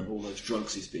dressing room. All those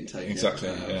drugs he's been taking. Exactly.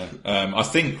 Yeah. I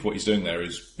think what he's doing there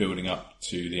is building up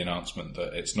to the announcement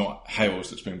that it's not Hales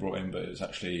that's been brought in, but it's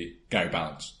actually Gary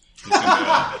Balance.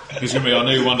 He's going to be our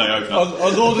new one-day opener.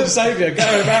 Our Lord and Saviour,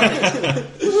 Gary Balance.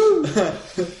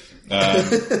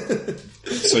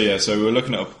 So we're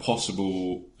looking at a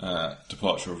possible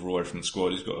departure of Roy from the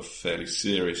squad. He's got a fairly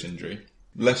serious injury.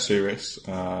 Less serious,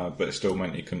 but it still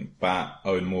meant he couldn't bat.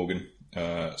 Owen Morgan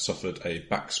suffered a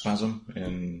back spasm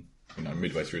in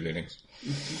midway through the innings.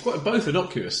 Both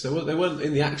innocuous. They weren't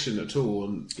in the action at all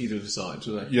on either of the sides,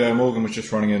 were they? Yeah, Morgan was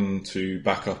just running in to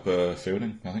back up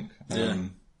fielding, I think,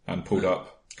 and pulled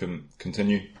up, couldn't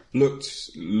continue. Looked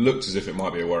as if it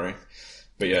might be a worry.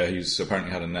 But yeah, he's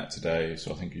apparently had a net today,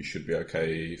 so I think he should be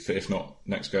okay. If not,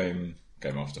 next game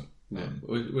after. Yeah.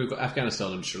 We've got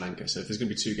Afghanistan and Sri Lanka, so if there's going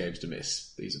to be 2 games to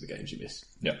miss, these are the games you miss.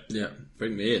 Yeah. Yeah,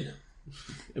 bring me in.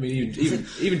 I mean,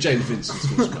 even James Vincent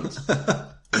scores some runs.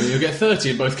 I mean, you'll get 30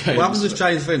 in both games. What happens if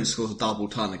James Vincent scores a double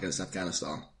ton against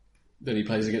Afghanistan? Then he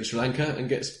plays against Sri Lanka and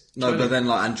gets... No, 20. but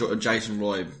then Jason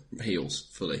Roy heals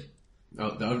fully.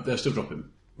 Oh, they'll still drop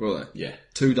him. Will they? Yeah.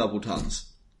 2 double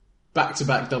tons.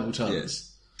 Back-to-back double tons. Yes.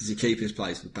 Does he keep his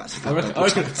place with back-to-back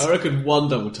I reckon 1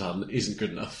 double ton isn't good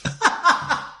enough.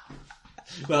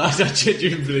 Well, I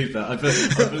genuinely believe that. I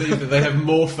believe that they have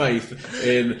more faith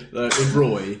in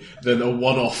Roy than a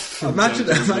one-off.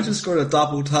 Imagine scoring a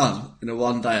double ton in a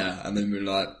one-dayer and then being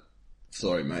like,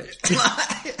 sorry, mate.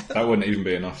 That wouldn't even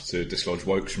be enough to dislodge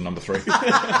Wokes from number 3.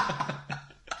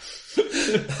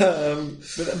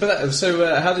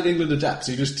 So how did England adapt?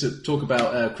 So you just to talk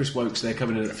about Chris Wokes there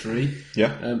coming in at 3.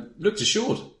 Yeah. Looked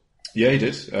assured. Yeah, he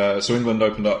did. So England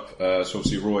opened up, so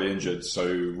obviously Roy injured, so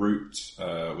Root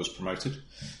was promoted.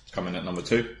 He's coming in at number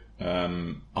 2.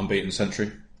 Unbeaten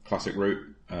century, classic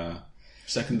Root.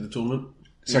 Second of the tournament.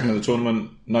 Second of the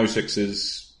tournament, no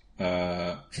sixes,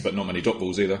 but not many dot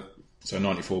balls either. So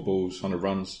 94 balls, 100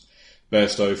 runs.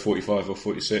 Bairstow, 45 or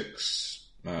 46,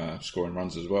 scoring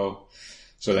runs as well.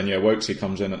 So then, Wokesy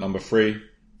comes in at number 3,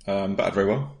 batted very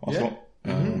well, I thought.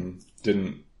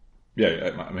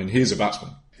 He's a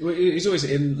batsman. Well, he's always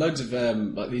in loads of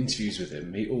the interviews with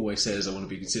him. He always says, "I want to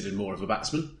be considered more of a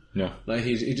batsman." Yeah, like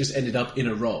he just ended up in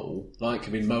a role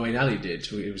Moeen Ali did.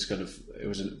 It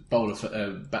was a bowler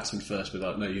batsman first,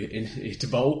 but you to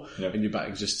bowl and your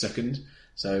batting just second.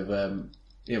 So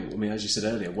as you said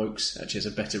earlier, Wokes actually has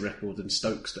a better record than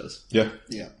Stokes does. Yeah,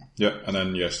 and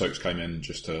then Stokes came in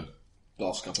just to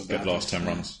get the last 10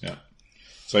 runs. Yeah,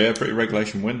 so pretty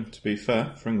regulation win to be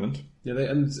fair for England. Yeah,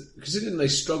 and considering they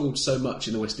struggled so much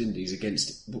in the West Indies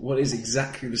against what is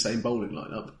exactly the same bowling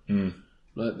lineup,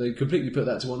 they completely put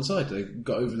that to one side. They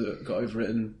got over it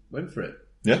and went for it.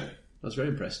 Yeah, I was very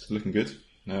impressed. Looking good.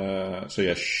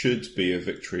 Should be a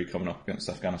victory coming up against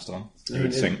Afghanistan. You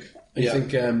would think. You think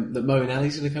that Moeen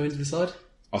Ali's going to come into the side?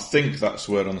 I think that's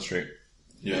the word on the street.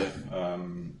 Yeah.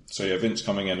 Vince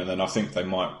coming in, and then I think they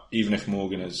might, even if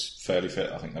Morgan is fairly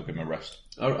fit, I think they'll give him a rest.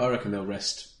 I reckon they'll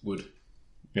rest Wood.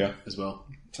 Yeah, as well.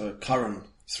 So current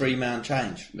 3-man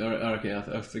change. I reckon.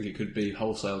 I think it could be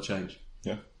wholesale change.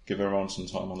 Yeah, give everyone some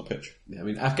time on the pitch. Yeah, I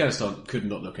mean Afghanistan could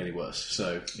not look any worse.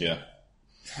 So yeah,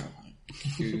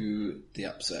 cue the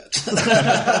upset.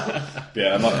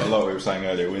 Yeah, and like we were saying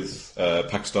earlier, with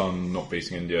Pakistan not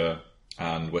beating India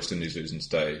and West Indies losing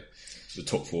today, the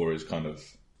top 4 is kind of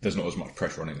there's not as much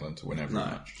pressure on England to win every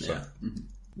match. So. Yeah.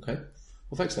 Okay.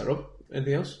 Well, thanks for that, Rob.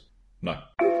 Anything else? No.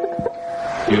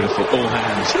 Beautiful, all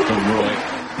hands from Roy.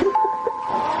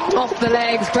 Off the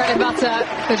legs, bread and butter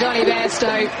for Johnny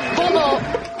Bairstow. 4 more.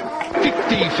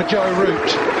 50 for Joe Root.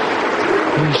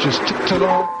 He's just ticked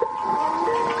along.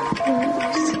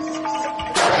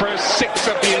 First 6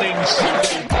 of the innings.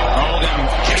 Morgan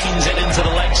canes it into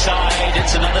the leg side.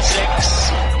 It's another 6.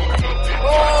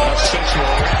 That's 6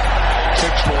 more.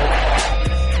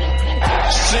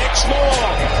 6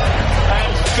 more.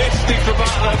 50 for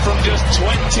Butler from just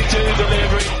 22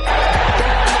 delivery.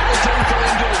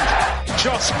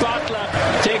 Joss Butler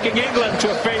taking England to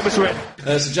a famous win.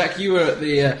 So Jack, you were at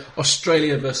the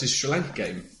Australia versus Sri Lanka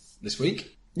game this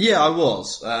week. Yeah, I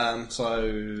was.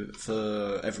 So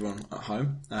for everyone at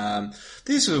home,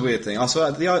 this was a weird thing. I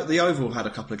saw the Oval had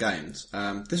a couple of games.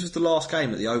 This was the last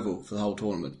game at the Oval for the whole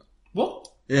tournament. What?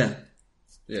 Yeah.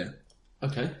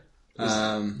 Okay.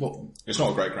 It's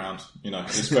not a great ground.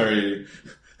 It's very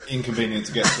inconvenient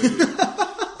to get to.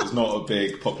 There's there's not a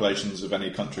big populations of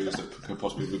any countries that could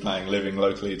possibly be playing living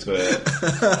locally to it.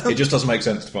 It just doesn't make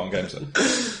sense to put on games there.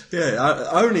 Yeah, it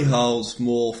only holds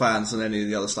more fans than any of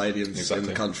the other stadiums in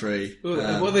the country.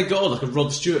 Well, what have they got on? Like a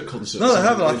Rod Stewart concert? No, they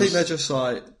haven't. I think they're just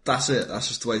like, that's it. That's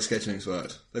just the way scheduling's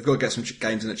worked. They've got to get some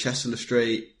games in at Chester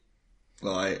Street.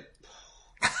 Like...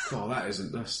 Oh, that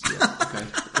isn't...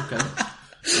 Okay.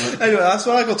 Anyway, that's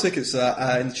why I got tickets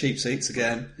in the cheap seats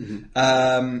again.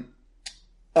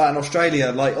 And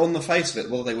Australia, like, on the face of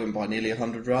it, well, they win by nearly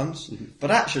 100 runs.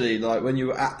 But actually, like, when you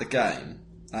were at the game,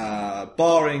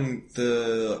 barring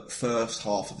the first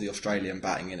half of the Australian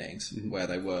batting innings, where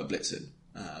they were blitzing,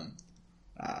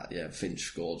 Finch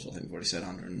scored, I think we've already said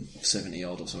 170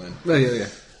 odd or something. Yeah.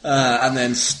 And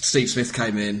then Steve Smith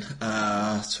came in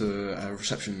to a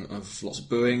reception of lots of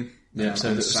booing. Yeah,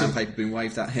 so the sandpaper being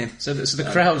waved at him. So the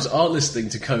crowds aren't listening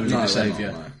to Cody the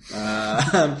Saviour.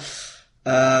 No.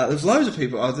 There's loads of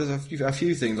people. There's a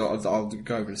few things I'll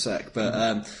go over in a sec.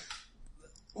 But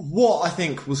what I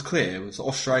think was clear was that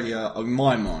Australia, in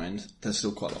my mind, there's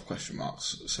still quite a lot of question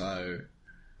marks. So,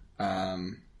 do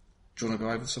you want to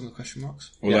go over some of the question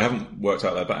marks? Well, they haven't worked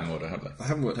out their batting order, have they? They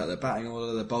haven't worked out their batting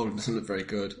order. Their bowling doesn't look very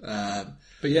good.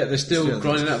 But yeah, they're still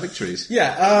grinding out victories.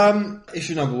 Yeah,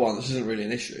 issue number one, this isn't really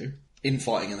an issue,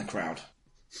 infighting in the crowd.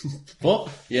 What?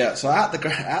 Yeah, so at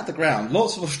the ground,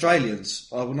 lots of Australians,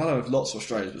 well, not lots of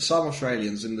Australians, but some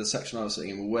Australians in the section I was sitting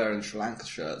in were wearing Sri Lanka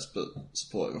shirts, but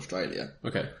supporting Australia.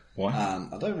 Okay. Why?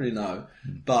 I don't really know,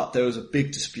 but there was a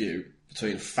big dispute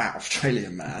between a fat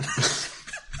Australian man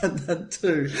and then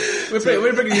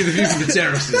We're bringing you the view from the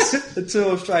terraces. the two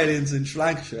Australians in Sri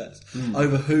Lanka shirts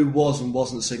over who was and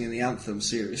wasn't singing the anthem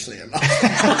seriously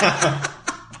enough.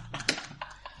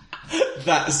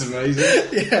 That's amazing.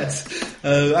 Yes.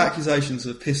 Accusations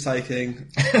of piss-taking,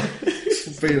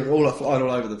 being all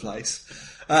over the place.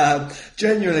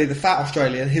 Genuinely, the fat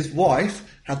Australian, his wife,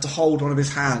 had to hold one of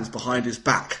his hands behind his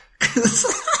back.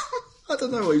 I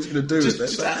don't know what he's going to do with it.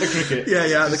 Just at the cricket.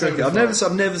 Yeah, at the cricket. I've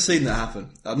never seen that happen.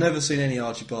 I've never seen any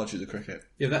argy-bargy at the cricket.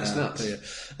 Yeah, that's nuts. Yeah.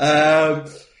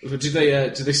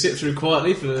 Did they sit through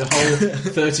quietly for the whole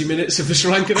 30 minutes of the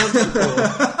Sri Lankan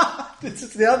anthem? This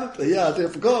is the other thing. Yeah, I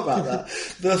forgot about that.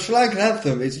 The Sri Lankan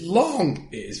anthem is long.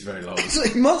 It is very long.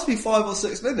 It must be 5 or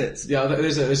 6 minutes. Yeah,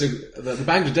 the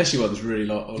Bangladeshi one's really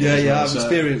long. Yeah, I've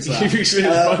experienced that. You've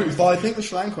experienced both. But I think the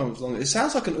Sri Lankan one was longer. It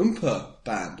sounds like an Oompa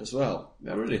band as well.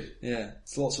 Yeah, really? Yeah,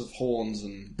 it's lots of horns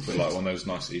and... A bit like one of those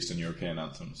nice Eastern European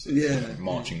anthems. Yeah.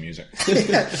 Marching music.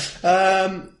 Yeah.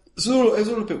 It was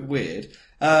all a bit weird.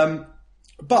 But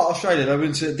Australia, they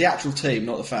went to the actual team,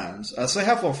 not the fans. So they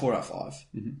have won 4 out of 5.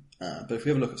 But if we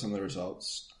have a look at some of the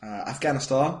results,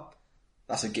 Afghanistan,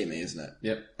 that's a gimme, isn't it?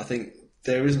 Yep. I think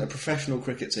there isn't a professional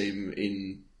cricket team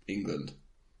in England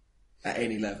at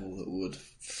any level that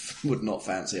would not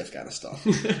fancy Afghanistan.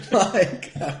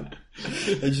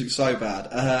 They're just so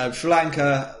bad. Sri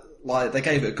Lanka, they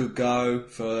gave it a good go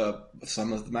for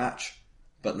some of the match,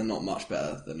 but they're not much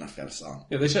better than Afghanistan.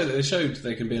 Yeah, they showed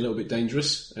they can be a little bit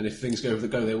dangerous, and if things go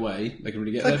their way, they can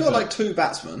really get They've there. got 2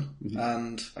 batsmen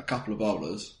and a couple of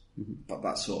bowlers, but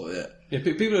that's sort of it. Yeah,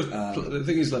 people the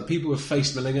thing is, people have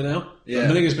faced Malinga now. Yeah.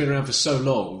 Malinga's been around for so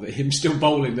long that him still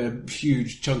bowling their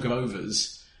huge chunk of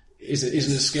overs isn't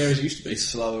as scary as it used to be. He's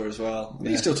slower as well. Yeah.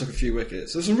 He still took a few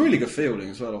wickets. There's some really good fielding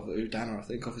as well. Udana, I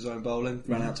think, off his own bowling,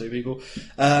 ran out 2 people.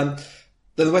 Then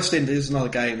the West Indies, another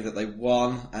game that they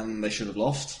won and they should have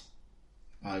lost.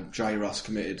 Jay Russ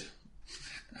committed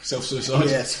self-suicide.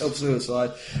 Yeah,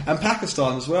 self-suicide. And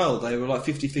Pakistan as well. They were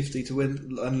 50-50 to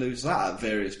win and lose that at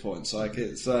various points.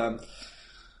 It's...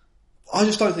 I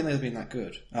just don't think they've been that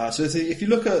good. So if you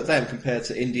look at them compared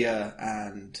to India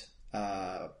and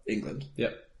England,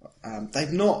 yep.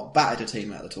 They've not batted a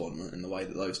team out of the tournament in the way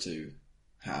that those two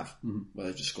have, where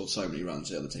they've just scored so many runs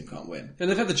the other team can't win. And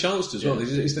they've had the chance to as well.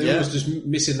 They're almost just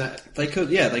missing that. They could,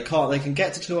 yeah, they can't. They can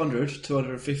get to 200,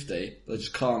 250. They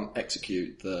just can't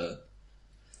execute the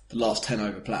last 10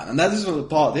 over plan. And that is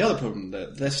part of the other problem.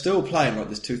 They're still playing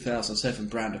this 2007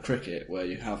 brand of cricket where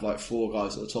you have 4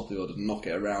 guys at the top of the order and knock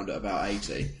it around at about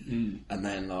 80, and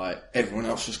then everyone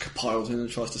else just piles in and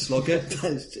tries to slog it.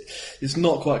 It's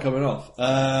not quite coming off.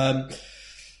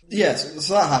 Yes,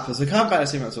 so that happens. They can't bat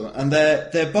a team out of and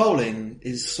their bowling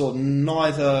is sort of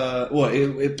neither. Well,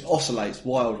 it oscillates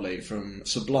wildly from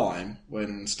sublime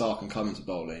when Stark and Cummins are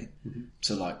bowling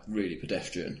to really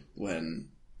pedestrian when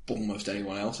almost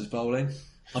anyone else is bowling.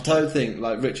 I don't think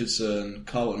Richardson,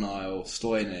 Carlton Isle,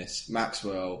 Stoinis,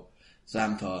 Maxwell,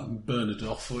 Zampa,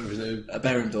 Bernadoff, whatever his name,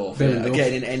 Berendorf, are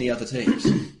getting in any other teams.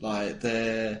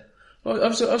 Well, I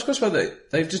was quite surprised that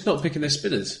they're just not picking their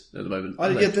spinners at the moment.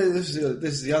 This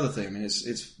is the other thing. I mean,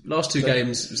 it's last two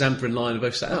games, Zampa and Lyon are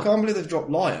both sat out. I can't believe they've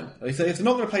dropped Lyon. If they're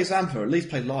not going to play Zampa, at least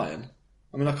play Lyon.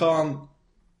 I mean, I can't.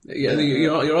 Yeah,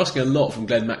 you're asking a lot from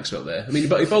Glenn Maxwell there. I mean,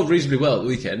 he bowled reasonably well at the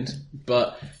weekend,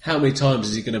 but how many times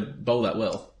is he going to bowl that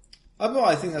well?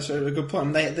 I think that's a good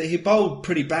point. He bowled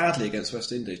pretty badly against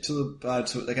West Indies,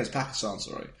 against Pakistan,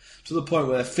 to the point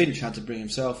where Finch had to bring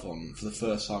himself on for the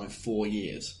first time in 4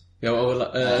 years. Yeah,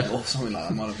 or something like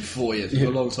that. Might have been 4 years. For a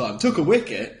long time. Took a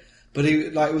wicket, but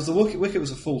it was the wicket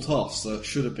was a full toss that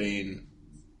should have been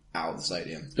out of the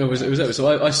stadium. It was over.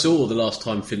 So I saw the last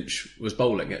time Finch was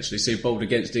bowling, actually. So he bowled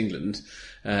against England,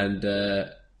 and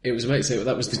it was amazing.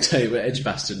 That was the day where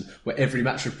Edgbaston, where every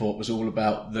match report was all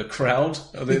about the crowd,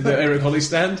 the Eric Holly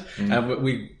stand, and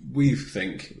we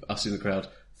think, us in the crowd,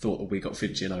 thought that we got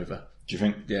Finch in over. Do you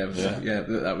think? Yeah,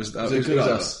 that was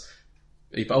us.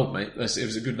 He bowled, mate. It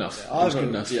was good enough. Yeah, it was good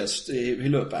enough. Yes, he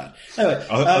looked bad. Anyway,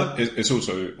 it's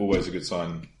also always a good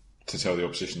sign to tell the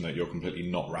opposition that you're completely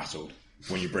not rattled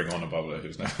when you bring on a bowler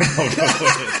who's never bowled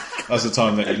before. That's the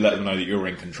time that you let them know that you're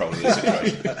in control of the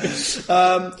situation.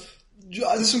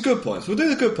 There's some good points. We'll do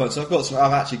the good points.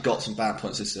 I've actually got some bad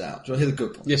points listed out. Do you want to hear the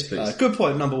good points? Yes, please. Good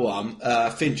point number one.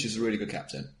 Finch is a really good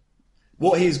captain.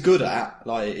 What he's good at,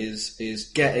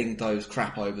 is getting those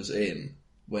crap overs in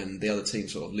when the other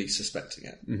team's sort of least suspecting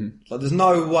it. Mm-hmm. There's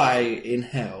no way in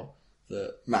hell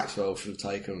that Maxwell should have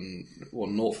taken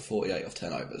 0 for 48 off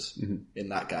 10 overs in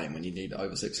that game when you need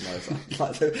over 6 and over.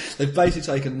 They've basically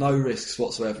taken no risks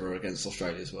whatsoever against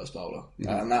Australia's worst bowler.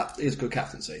 And that is good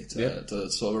captaincy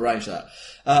to sort of arrange that.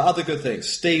 Other good things.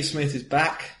 Steve Smith is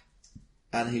back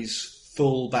and he's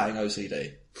full batting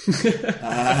OCD.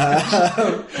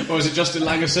 What was it Justin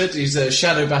Langer said? He's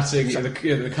shadow batting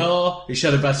in the car, he's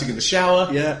shadow batting in the shower.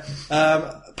 Yeah.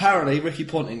 Apparently Ricky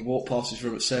Ponting walked past his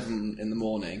room at 7 in the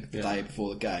morning the day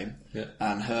before the game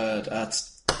and heard and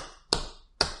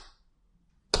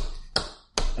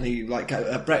he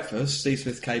at breakfast Steve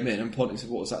Smith came in and Ponting said,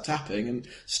 what was that tapping? And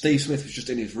Steve Smith was just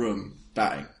in his room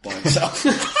batting by himself.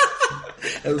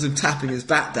 It was him tapping his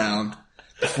bat down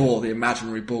before the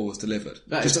imaginary ball was delivered.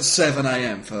 Just at 7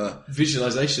 a.m. for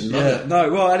visualisation. And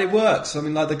it works. I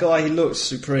mean, the guy, he looks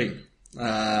supreme.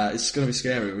 It's going to be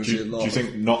scary. Do you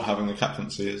think not having the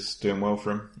captaincy is doing well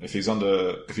for him? If he's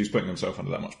putting himself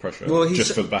under that much pressure,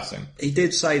 just for the batting? He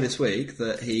did say this week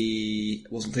that he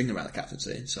wasn't thinking about the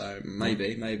captaincy, so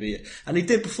maybe, and he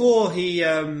did before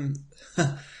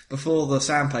before the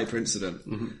sandpaper incident.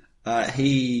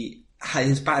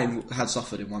 His batting had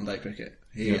suffered in one-day cricket.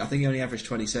 I think he only averaged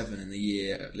 27 in the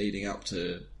year leading up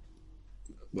to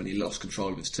when he lost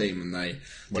control of his team and they...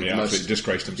 When he absolutely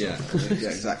disgraced himself. Yeah,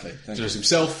 exactly. Just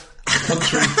himself,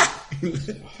 country.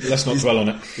 Let's not dwell on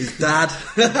it. His dad.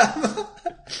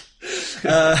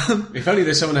 If only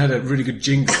there's someone who had a really good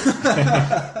jingle.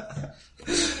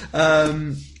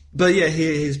 But yeah,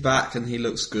 he's back and he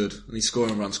looks good and he's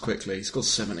scoring runs quickly. He scored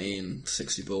 70 in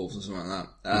 60 balls or something like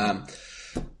that.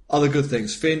 Other good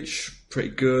things. Finch, pretty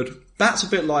good. Bats a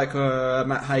bit like a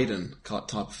Matt Hayden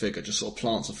type of figure, just sort of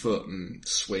plants a foot and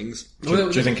swings. Do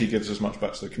you think he gives as much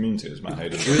back to the community as Matt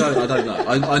Hayden? I don't know.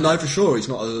 I know for sure he's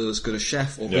not as good a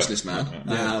chef or businessman.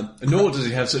 Nor does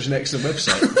he have such an excellent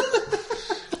website.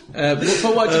 But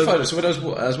what did you find? So when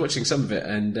I was watching some of it,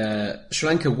 and Sri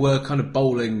Lanka were kind of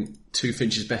bowling to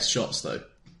Finch's best shots, though.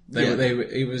 They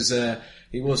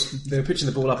were pitching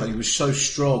the ball up and he was so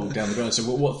strong down the ground. So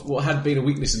what had been a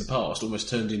weakness in the past almost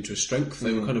turned into a strength.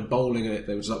 They were kind of bowling at it.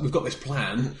 They was like, we've got this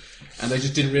plan. And they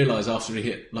just didn't realise after he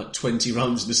hit 20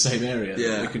 runs in the same area.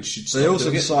 That they also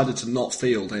decided to not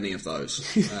field any of those,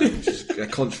 which is a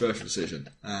controversial decision.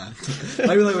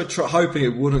 Maybe they were hoping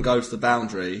it wouldn't go to the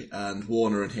boundary and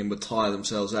Warner and him would tire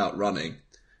themselves out running.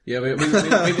 Yeah,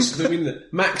 I mean,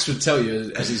 Max would tell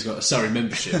you, as he's got a Surrey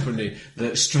membership, wouldn't he,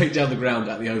 that straight down the ground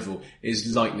at the Oval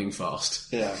is lightning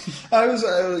fast. Yeah.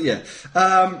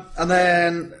 And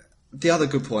then the other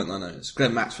good point I know is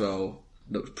Glenn Maxwell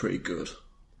looked pretty good.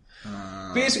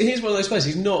 But here's one of those players.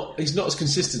 He's not as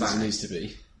consistent as he needs to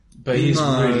be, but he is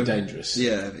really dangerous.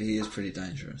 Yeah, he is pretty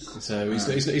dangerous. So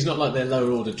he's not like their lower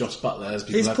order Josh Buttler.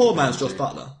 He's poor man's Josh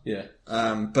Buttler. Yeah.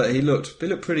 But he looked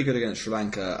pretty good against Sri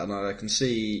Lanka, and I can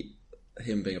see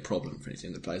him being a problem for any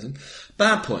team that plays him.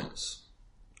 Bad points.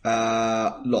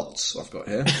 Lots I've got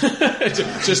here.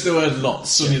 Just the word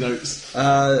lots on your notes.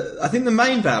 I think the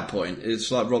main bad point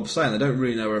is, like Rob was saying, they don't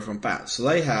really know where everyone bats. So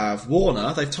they have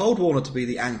Warner. They've told Warner to be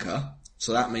the anchor.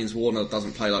 So that means Warner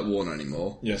doesn't play like Warner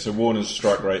anymore. Yeah, so Warner's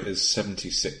strike rate is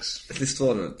 76. This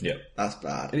tournament? Yeah. That's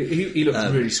bad. He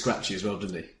looked really scratchy as well,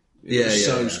 didn't he?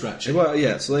 So scratchy. Well,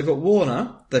 yeah, so they've got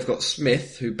Warner, they've got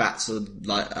Smith, who bats at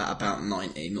about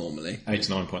 90 normally.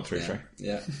 89.33.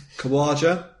 Yeah.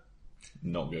 Khawaja.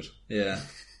 Not good. Yeah.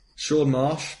 Sean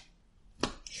Marsh.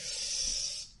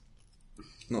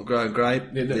 Not growing great.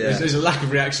 Yeah, there's a lack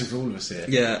of reaction for all of us here.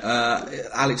 Yeah,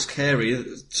 Alex Carey,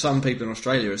 some people in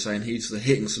Australia are saying he's the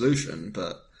hitting solution,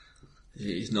 but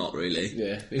he's not really.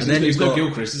 Yeah, and then he's no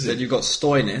Gilchrist, is he? Then you've got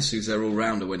Stoinis, who's their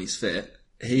all-rounder when he's fit.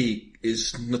 He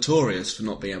is notorious for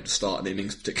not being able to start an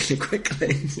innings particularly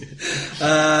quickly.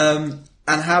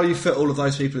 And how you fit all of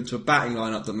those people into a batting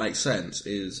lineup that makes sense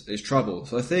is trouble.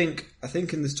 So I think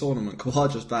in this tournament,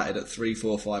 Khawaja's batted at 3,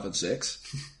 4, 5 and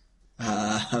 6.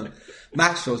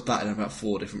 Maxwell's batting in about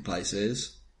 4 different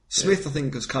places. Smith, I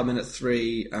think, has come in at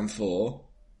 3 and 4.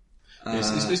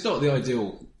 It's not the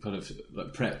ideal kind of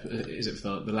like prep, is it,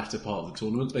 for the latter part of the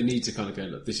tournament? They need to kind of go,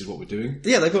 look, this is what we're doing.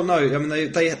 Yeah, they've got no. I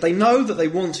mean, they know that they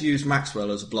want to use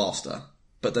Maxwell as a blaster,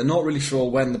 but they're not really sure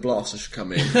when the blaster should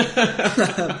come in.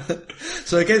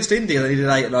 So against India, they needed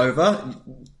 8 and over.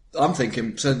 I'm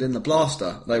thinking send in the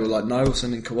blaster. They were like, no, we'll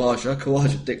send in Khawaja.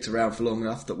 Khawaja dicked around for long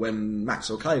enough that when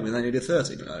Maxwell came in, they needed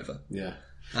 13 and over. Yeah.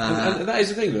 And that is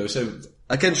the thing, though. So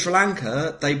against Sri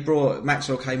Lanka,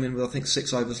 Maxwell came in with, I think,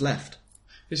 6 overs left.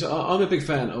 I'm a big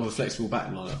fan of a flexible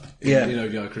batting lineup in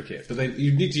ODI cricket, but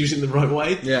you need to use it in the right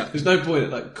way. Yeah. There's no point.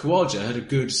 Like Khawaja had a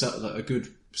good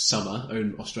summer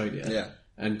in Australia,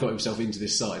 and got himself into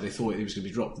this side. They thought he was going to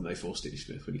be dropped, and they forced Stevie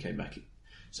Smith when he came back.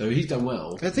 So he's done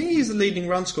well. I think he's the leading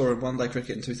run scorer in one-day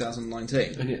cricket in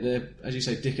 2019. And yet they're, as you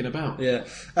say, dicking about. Yeah.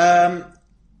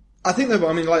 I think that,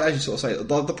 I mean, like as you sort of say,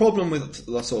 the problem with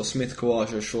the sort of Smith,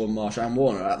 Khawaja, Sean Marsh and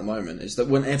Warner at the moment is that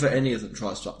whenever any of them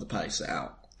tries to up the pace, they're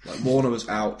out. Like Warner was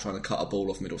out trying to cut a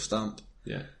ball off middle stump.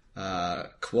 Yeah.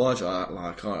 Khawaja,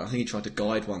 I think he tried to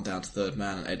guide one down to third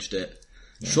man and edged it.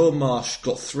 Yeah. Sean Marsh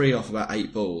got 3 off about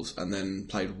 8 balls and then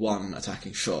played 1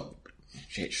 attacking shot.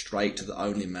 Hit straight to the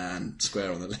only man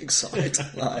square on the leg side. So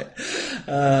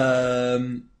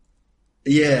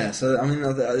I mean,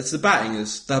 it's the batting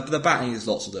is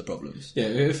lots of their problems. Yeah,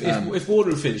 if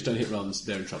Warner and Finch don't hit runs,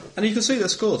 they're in trouble. And you can see their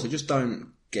scores; they just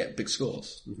don't get big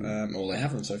scores, or they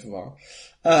haven't so far.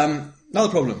 Another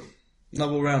problem,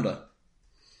 another all-rounder.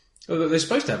 Oh, they're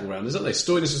supposed to have all-rounders, aren't they?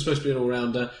 Stoinis is supposed to be an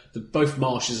all-rounder. Both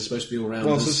Marshes are supposed to be all-rounders.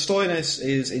 Well, so Stoinis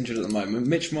is injured at the moment.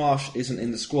 Mitch Marsh isn't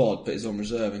in the squad, but is on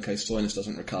reserve in case Stoinis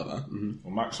doesn't recover. Mm-hmm.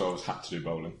 Well, Maxwell's had to do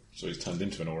bowling, so he's turned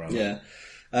into an all-rounder. Yeah.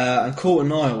 And Coulter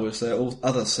Nile was their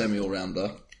other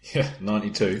semi-all-rounder. Yeah,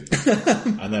 92.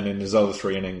 And then in his other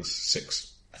 3 innings,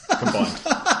 6 combined.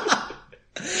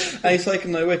 And he's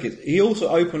taken no wickets. He also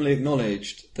openly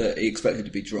acknowledged that he expected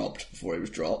to be dropped before he was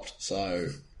dropped, so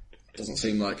it doesn't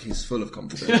seem like he's full of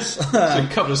confidence. So a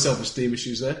couple of self-esteem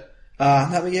issues there.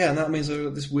 And that means we've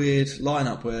got this weird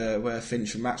lineup where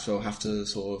Finch and Maxwell have to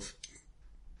sort of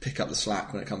pick up the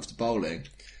slack when it comes to bowling.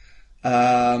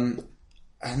 And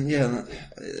yeah,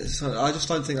 I just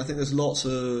don't think. I think there's lots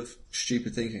of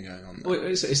stupid thinking going on there. Well,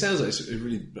 it sounds like it's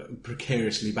really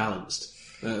precariously balanced.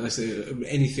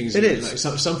 Anything is. It is.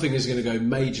 Like, something is going to go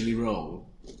majorly wrong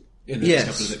in the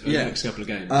next couple of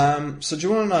games. So do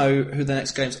you want to know who the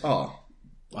next games are?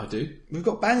 I do. We've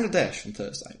got Bangladesh on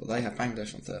Thursday. Well, they have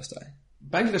Bangladesh on Thursday.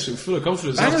 Bangladesh are full of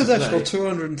confidence. Bangladesh got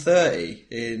 230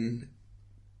 in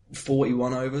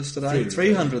 41 overs today.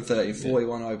 330 in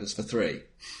 41 overs for 3.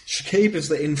 Shakib is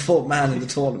the in-form man in the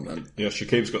tournament. Yeah,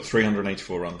 Shakib's got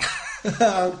 384 runs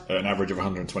at an average of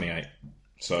 128.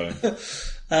 So they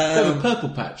have a purple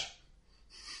patch.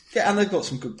 Yeah, and they've got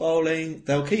some good bowling.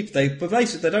 But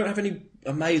basically they don't have any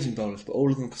amazing bowlers, but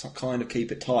all of them kind of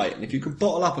keep it tight. And if you can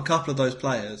bottle up a couple of those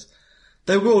players,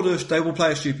 they will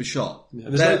play a stupid shot. Yeah,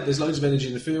 there's loads of energy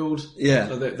in the field. Yeah,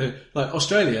 like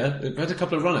Australia, they've had a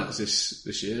couple of run-outs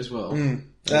this year as well.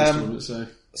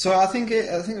 So I think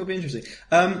it'll be interesting.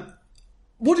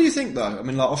 What do you think, though? I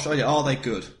mean, like Australia, are they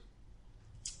good?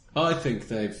 I think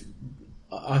they've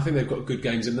got good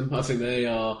games in them. I think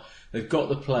they've got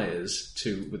the players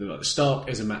to, with like Stark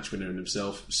is a match winner in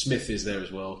himself. Smith is there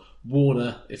as well.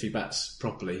 Warner, if he bats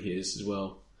properly, he is as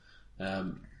well.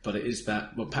 But it is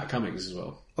Pat Cummings as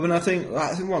well. I mean, I think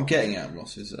what I'm getting at,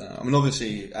 Ross, is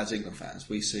obviously as England fans,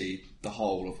 we see the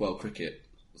whole of world cricket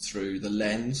through the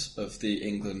lens of the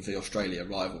England v Australia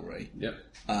rivalry. Yep.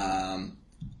 I'm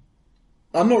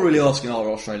not really asking, are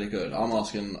Australia good? I'm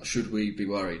asking, should we be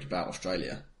worried about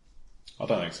Australia? I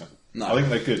don't think so. No. I think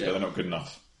they're good, but they're not good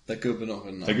enough. They're good, but not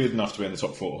good enough. They're good enough to be in the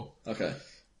top 4. Okay.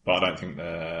 But I don't think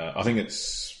they're... I think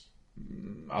it's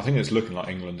looking like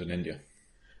England and India.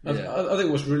 Yeah. I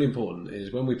think what's really important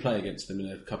is when we play against them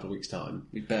in a couple of weeks' time,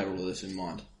 we bear all of this in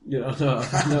mind. Yeah,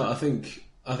 no, I think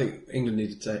England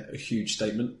need to take a huge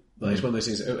statement Like, it's one of those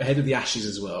things, ahead of the Ashes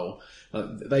as well,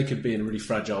 they could be in a really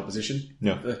fragile position.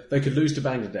 Yeah. They could lose to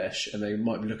Bangladesh and they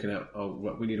might be looking at,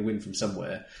 we need a win from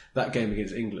somewhere. That game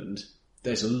against England,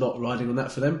 there's a lot riding on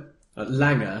that for them.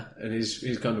 Langer and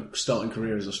his kind of starting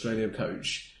career as Australian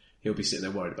coach, he'll be sitting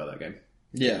there worried about that game.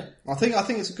 Yeah, I think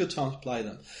it's a good time to play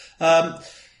them.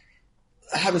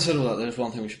 Having said all that, there's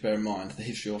one thing we should bear in mind: the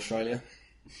history of Australia.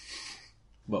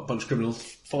 What, bunch of criminals?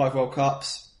 5 World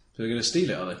Cups. So they're going to steal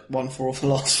it, are they? Won 4 of the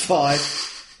last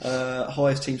 5.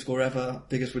 Highest team score ever,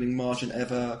 biggest winning margin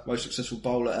ever, most successful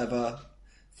bowler ever,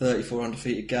 34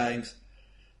 undefeated games,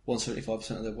 won 75%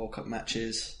 of their World Cup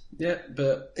matches. Yeah,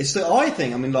 but it's I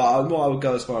think, I mean, like, what I would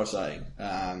go as far as saying,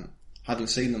 having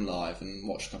seen them live and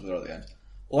watched a couple of their other games,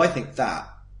 I think that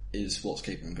is what's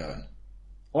keeping them going.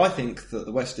 I think that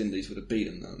the West Indies would have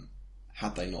beaten them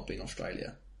had they not been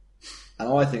Australia.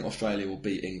 And I think Australia will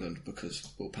beat England because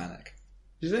we'll panic.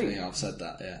 Do you think? Yeah, I've said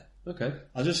that, yeah. Okay.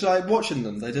 I just like watching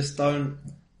them, they just don't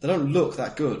look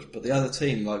that good, but the other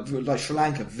team, like Sri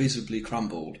Lanka visibly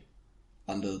crumbled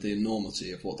under the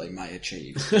enormity of what they may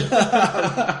achieve.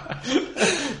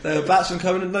 The batsmen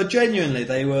coming in, no, genuinely,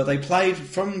 they played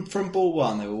from ball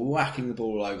one, they were whacking the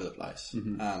ball all over the place.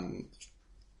 Mm-hmm.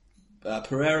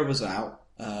 Pereira was out,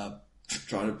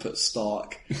 trying to put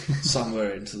Stark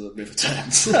somewhere into the River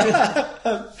Thames.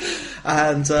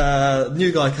 And the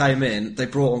new guy came in, they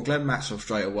brought on Glenn Maxwell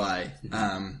straight away.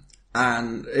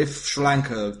 And if Sri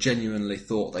Lanka genuinely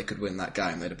thought they could win that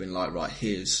game, they'd have been like, right,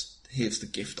 here's the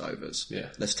gift overs. Yeah.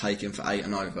 Let's take him for 8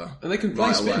 and over. And they can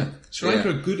play spin. Sri Lanka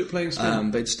are good at playing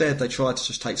spin. But instead they tried to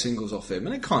just take singles off him,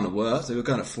 and it kind of worked. They were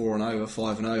going at 4 and over,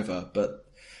 5 and over, but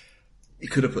he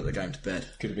could have put the game to bed.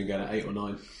 Could have been going at 8 or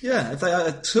 9. Yeah, if they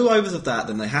had 2 overs of that,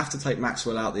 then they have to take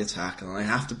Maxwell out of the attack, and then they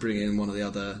have to bring in one of the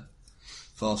other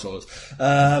fast bowlers.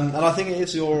 And I think it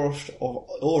is the aura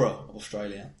of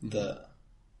Australia that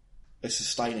is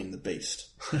sustaining the beast.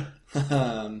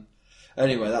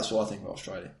 Anyway, that's what I think about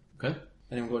Australia. Okay.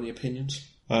 Anyone got any opinions?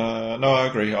 No, I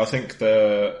agree. I think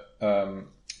the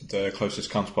closest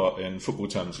counterpart in football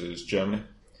terms is Germany.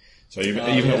 So even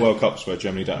at World Cups where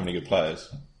Germany don't have any good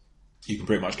players, you can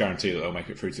pretty much guarantee that they'll make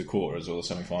it through to the quarters or the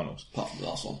semi-finals. Apart from the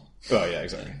last one. Oh yeah,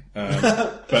 exactly.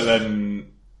 But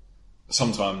then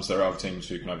sometimes there are other teams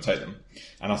who can overtake them.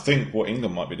 And I think what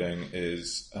England might be doing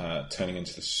is turning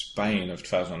into the Spain of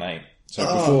 2008. So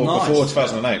before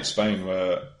 2008, Spain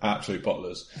were absolute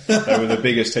bottlers. They were the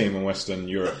biggest team in Western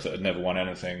Europe that had never won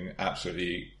anything,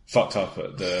 absolutely fucked up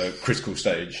at the critical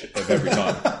stage of every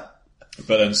time.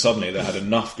 But then suddenly they had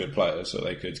enough good players so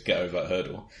they could get over that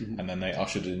hurdle, and then they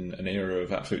ushered in an era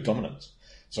of absolute dominance.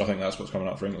 So I think that's what's coming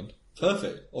up for England.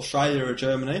 Perfect. Australia are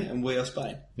Germany and we are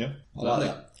Spain. Yeah. I like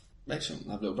that. Excellent.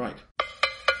 Have a little break.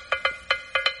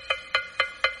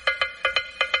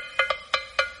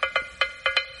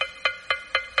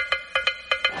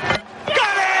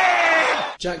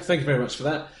 Jack, thank you very much for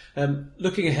that.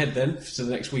 Looking ahead then to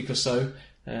the next week or so,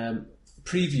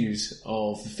 previews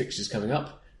of the fixtures coming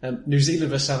up. New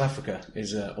Zealand versus South Africa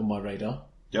is on my radar.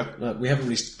 Yeah. We haven't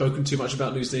really spoken too much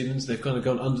about New Zealand. They've kind of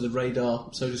gone under the radar,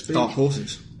 so to speak. Dark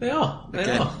horses. They are.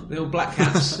 They're all black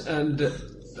cats, and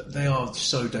they are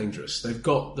so dangerous. They've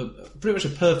got pretty much a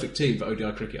perfect team for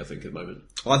ODI cricket, I think, at the moment.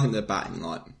 I think they're batting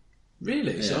like...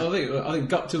 Really? Yeah. So I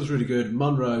think Guptill's really good.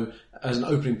 Munro as an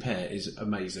opening pair is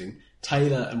amazing.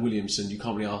 Taylor and Williamson, you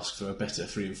can't really ask for a better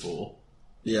 3 and 4.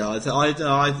 Yeah, then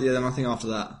I think after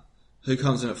that, who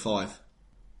comes in at 5?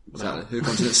 Exactly. Who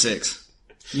comes in at 6?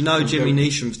 You know Jimmy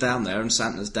Neesham's down there and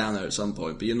Santner's down there at some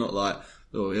point, but you're not like,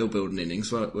 oh, he'll build an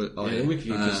innings.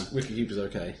 Wicketkeeper's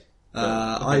okay.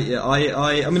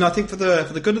 I mean, I think for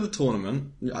the good of the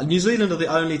tournament, New Zealand are the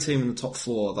only team in the top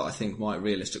 4 that I think might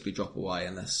realistically drop away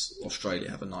unless Australia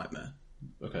have a nightmare.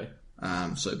 Okay.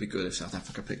 So it'd be good if South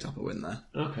Africa picked up a win there.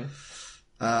 Okay.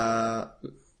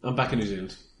 I'm back in New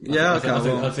Zealand. Yeah,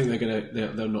 I think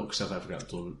they'll knock South Africa out of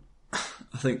the tournament.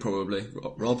 I think probably.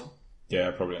 Rob?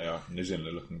 Yeah, probably. Yeah. New Zealand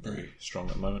are looking pretty strong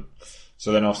at the moment.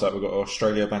 So then after that we've got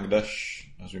Australia, Bangladesh,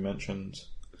 as we mentioned.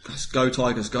 Go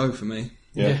Tigers, go for me.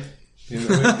 Yeah.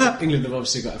 England have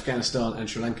obviously got Afghanistan and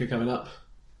Sri Lanka coming up.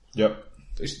 Yep.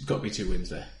 There's got to be 2 wins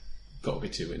there. Got to be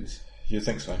 2 wins. You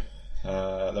think so?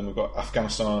 Then we've got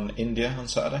Afghanistan, India on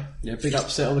Saturday. Yeah, big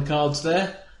upset on the cards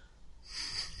there.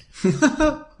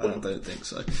 I don't think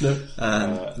so.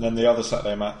 No. Then the other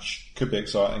Saturday match could be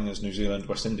exciting as New Zealand,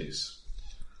 West Indies.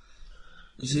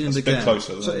 New Zealand again. A bit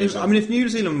closer. So if New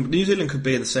Zealand could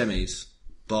be in the semis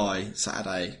by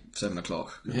Saturday 7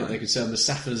 o'clock. Yeah, they could send the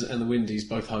Saffers and the Windies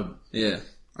both home. Yeah.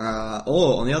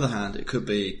 Or on the other hand, it could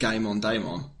be game on, game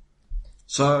on.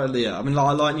 So, yeah, I mean,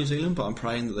 I like New Zealand, but I'm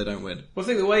praying that they don't win. Well, I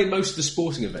think the way most of the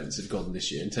sporting events have gone this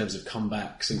year, in terms of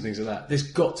comebacks and things like that, there's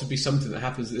got to be something that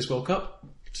happens at this World Cup.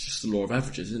 It's just the law of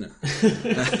averages, isn't it?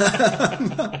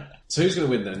 So who's going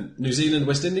to win then? New Zealand,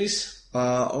 West Indies?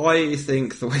 I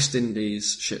think the West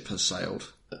Indies ship has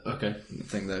sailed. Okay.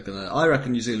 I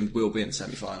reckon New Zealand will be in the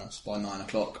semi-finals by 9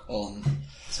 o'clock on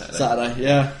Saturday.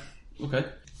 Yeah. Okay.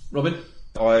 Robin?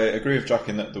 I agree with Jack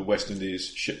in that the West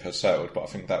Indies ship has sailed, but I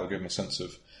think that will give them a sense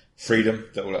of freedom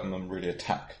that will let them really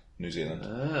attack New Zealand.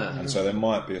 And so there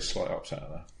might be a slight upset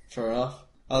there. Fair enough.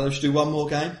 Let's do one more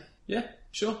game. Yeah,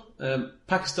 sure.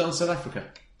 Pakistan, South Africa.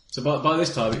 So by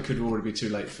this time it could already be too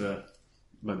late for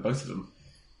both of them.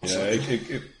 Yeah,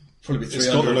 it probably be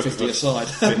 350 aside.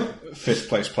 Fifth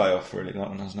place playoff, really, that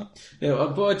one, hasn't it? Yeah,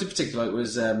 what I did particularly like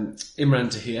was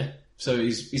Imran Tahir. So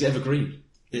he's evergreen.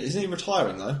 Isn't he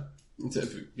retiring though?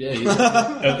 Yeah,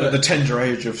 at the tender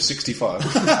age of 65.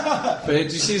 But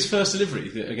did you see his first delivery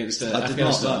against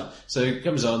Afghanistan? So he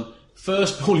comes on,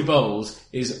 first ball he bowls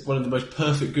is one of the most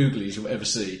perfect googlies you'll ever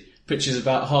see. Pitches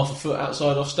about half a foot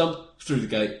outside off stump, through the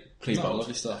gate, clean bowled.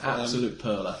 Lovely stuff. Absolute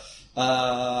perler.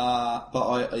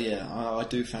 But I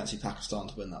do fancy Pakistan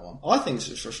to win that one. I think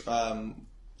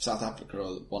South Africa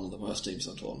are one of the worst teams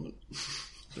in the tournament.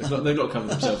 They've not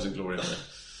covered themselves in glory, have they?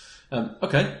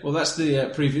 Okay, well that's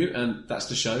the preview and that's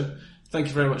the show. Thank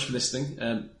you very much for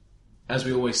listening. As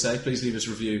we always say, please leave us a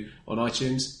review on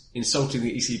iTunes. Insulting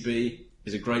the ECB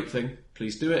is a great thing.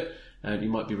 Please do it, and you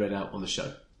might be read out on the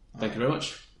show. Thank you very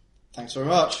much. Thanks very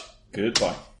much.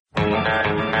 Goodbye. The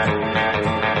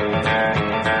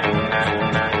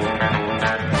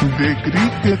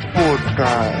Cricket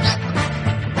Podcast.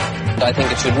 I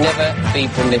think it should never be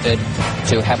permitted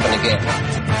to happen again.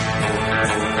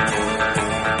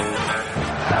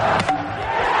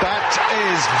 That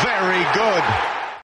is very good.